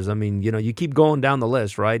Saunders. I mean, you know, you keep going down the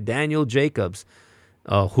list, right? Daniel Jacobs,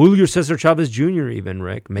 Julio Cesar Chavez Jr. even,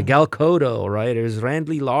 Rick. Miguel Cotto, right? There's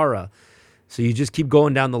Randy Lara. So you just keep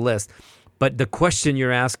going down the list. But the question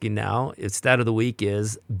you're asking now, it's stat of the week,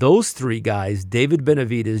 is those 3 guys, David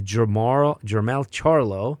Benavidez, Jermall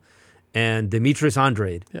Charlo, and Demetrius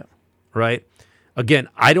Andrade, right? Again,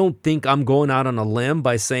 I don't think I'm going out on a limb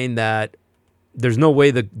by saying that there's no way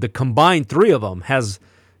the combined 3 of them has,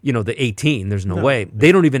 you know, the 18. There's no way.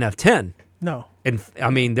 They don't even have 10. No. And, I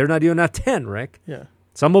mean, they're not even at 10, Rick. Yeah.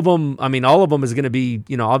 Some of them, I mean, all of them is going to be,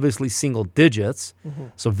 you know, obviously single digits.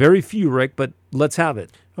 So very few, Rick, but let's have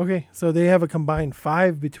it. Okay, so they have a combined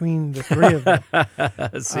 5 between the 3 of them.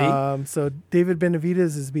 See? So David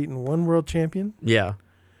Benavidez has beaten 1 world champion. Yeah.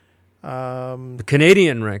 The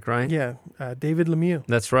Canadian, Rick, right? Yeah, David Lemieux.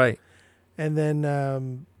 That's right. And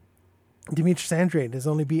then Demetrius Andrade has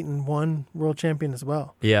only beaten 1 world champion as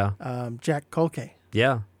well. Yeah. Jack Culke.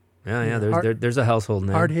 Yeah. There's a household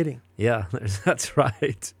name. Hard hitting. Yeah, that's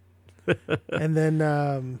right. And then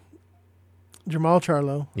Jermall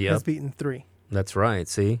Charlo has beaten 3. That's right.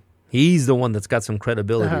 See, he's the one that's got some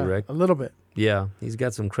credibility, Rick. A little bit. Yeah, he's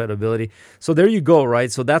got some credibility. So there you go, right?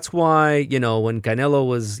 So that's why, you know, when Canelo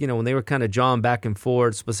was, you know, when they were kind of jawing back and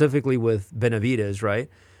forth, specifically with Benavidez, right?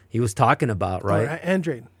 He was talking about, right?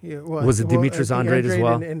 Andrade. Was it Demetrius Andrade as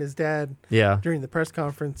well? And his dad, during the press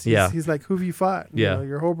conference, he's like, who have you fought? You know,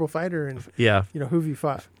 you're a horrible fighter, and you know, who have you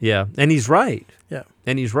fought? Yeah, and he's right. Yeah.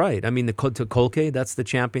 And he's right. I mean, to Culke, that's the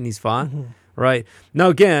champion he's fought. Right. Now,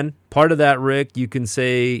 again, part of that, Rick, you can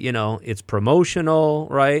say, you know, it's promotional,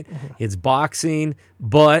 right? It's boxing,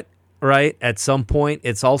 but, right, at some point,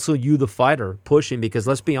 it's also you, the fighter, pushing, because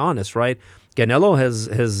let's be honest, right? Canelo has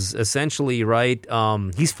essentially, right,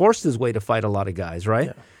 he's forced his way to fight a lot of guys, right?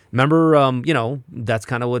 Yeah. Remember, you know, that's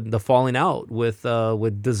kind of what the falling out with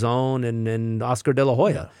DAZN and Oscar De La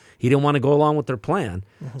Hoya. Yeah. He didn't want to go along with their plan.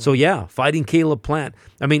 So, fighting Caleb Plant.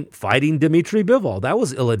 I mean, fighting Dimitri Bivol. That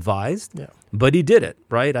was ill-advised, but he did it,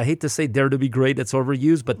 right? I hate to say dare to be great, it's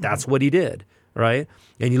overused, but that's what he did, right?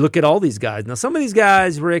 And you look at all these guys. Now, some of these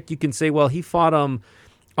guys, Rick, you can say, well, he fought them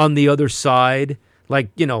on the other side.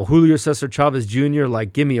 Like, you know, Julio Cesar Chavez Jr.,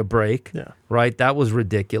 like, give me a break, right? That was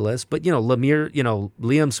ridiculous. But, you know,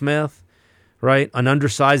 Liam Smith, right? An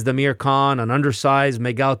undersized Amir Khan, an undersized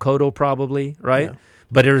Miguel Cotto probably, right? Yeah.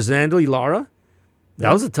 But Rosandi Lara,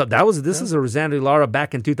 this is a Rosandi Lara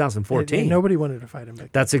back in 2014. And nobody wanted to fight him back then.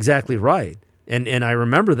 That's exactly right. And I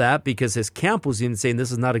remember that because his camp was even saying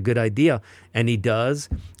this is not a good idea. And he does.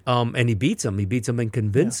 And he beats him. He beats him in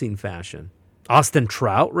convincing fashion. Austin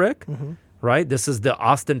Trout, Rick, right? This is the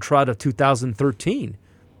Austin Trout of 2013,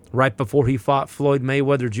 right before he fought Floyd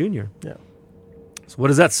Mayweather Jr. Yeah. So what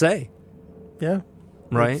does that say? Yeah.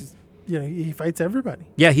 Right? You know, he fights everybody.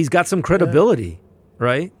 Yeah, he's got some credibility.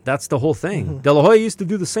 right? That's the whole thing. De La Hoya used to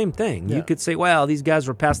do the same thing. Yeah. You could say, well, these guys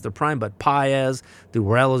were past their prime, but Paez, the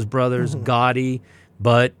Morelos brothers, Gotti,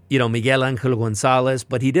 but, Miguel Angel Gonzalez,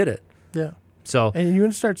 but he did it. Yeah. So, and you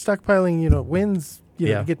want to start stockpiling, wins,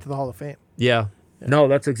 to get to the Hall of Fame. Yeah. No,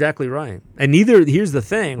 that's exactly right. And here's the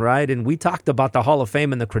thing, right? And we talked about the Hall of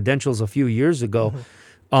Fame and the credentials a few years ago.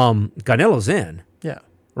 Canelo's in. Yeah.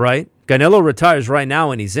 Right? Canelo retires right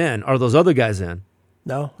now and he's in. Are those other guys in?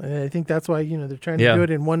 No. And I think that's why, they're trying to do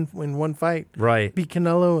it in one fight. Right. Beat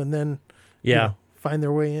Canelo and then find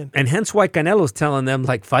their way in. And hence why Canelo's telling them,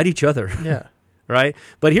 fight each other. Yeah. Right?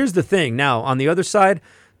 But here's the thing. Now, on the other side,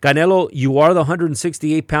 Canelo, you are the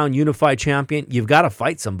 168-pound unified champion. You've got to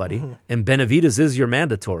fight somebody. And Benavidez is your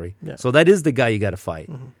mandatory. Yeah. So that is the guy you got to fight.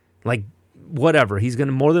 Whatever. He's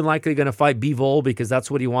more than likely going to fight Bivol because that's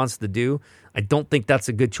what he wants to do. I don't think that's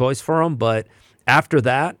a good choice for him. But after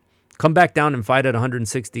that, come back down and fight at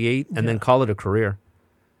 168 and then call it a career.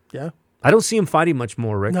 Yeah. I don't see him fighting much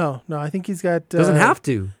more, Rick. No. I think he's got... Doesn't have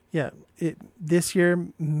to. Yeah. This year,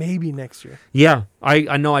 maybe next year. Yeah,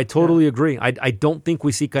 I know. I totally agree. I don't think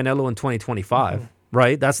we see Canelo in 2025,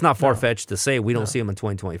 right? That's not far-fetched to say we don't see him in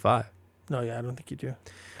 2025. No, I don't think you do.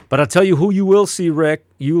 But I'll tell you who you will see, Rick.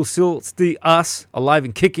 You will still see us alive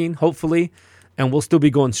and kicking, hopefully, and we'll still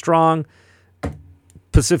be going strong.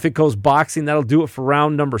 Pacific Coast Boxing, that'll do it for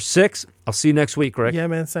round number 6. I'll see you next week, Rick. Yeah,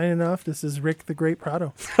 man, signing off. This is Rick the Great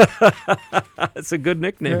Prado. That's a good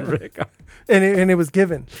nickname, Rick. And it was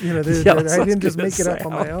given. I didn't just make it up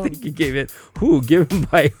on my own. I think you gave it who? Given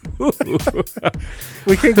by who?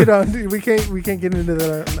 We can't get on. We can't get into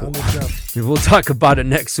that on the show. We'll talk about it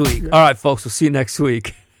next week. All right, folks. We'll see you next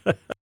week.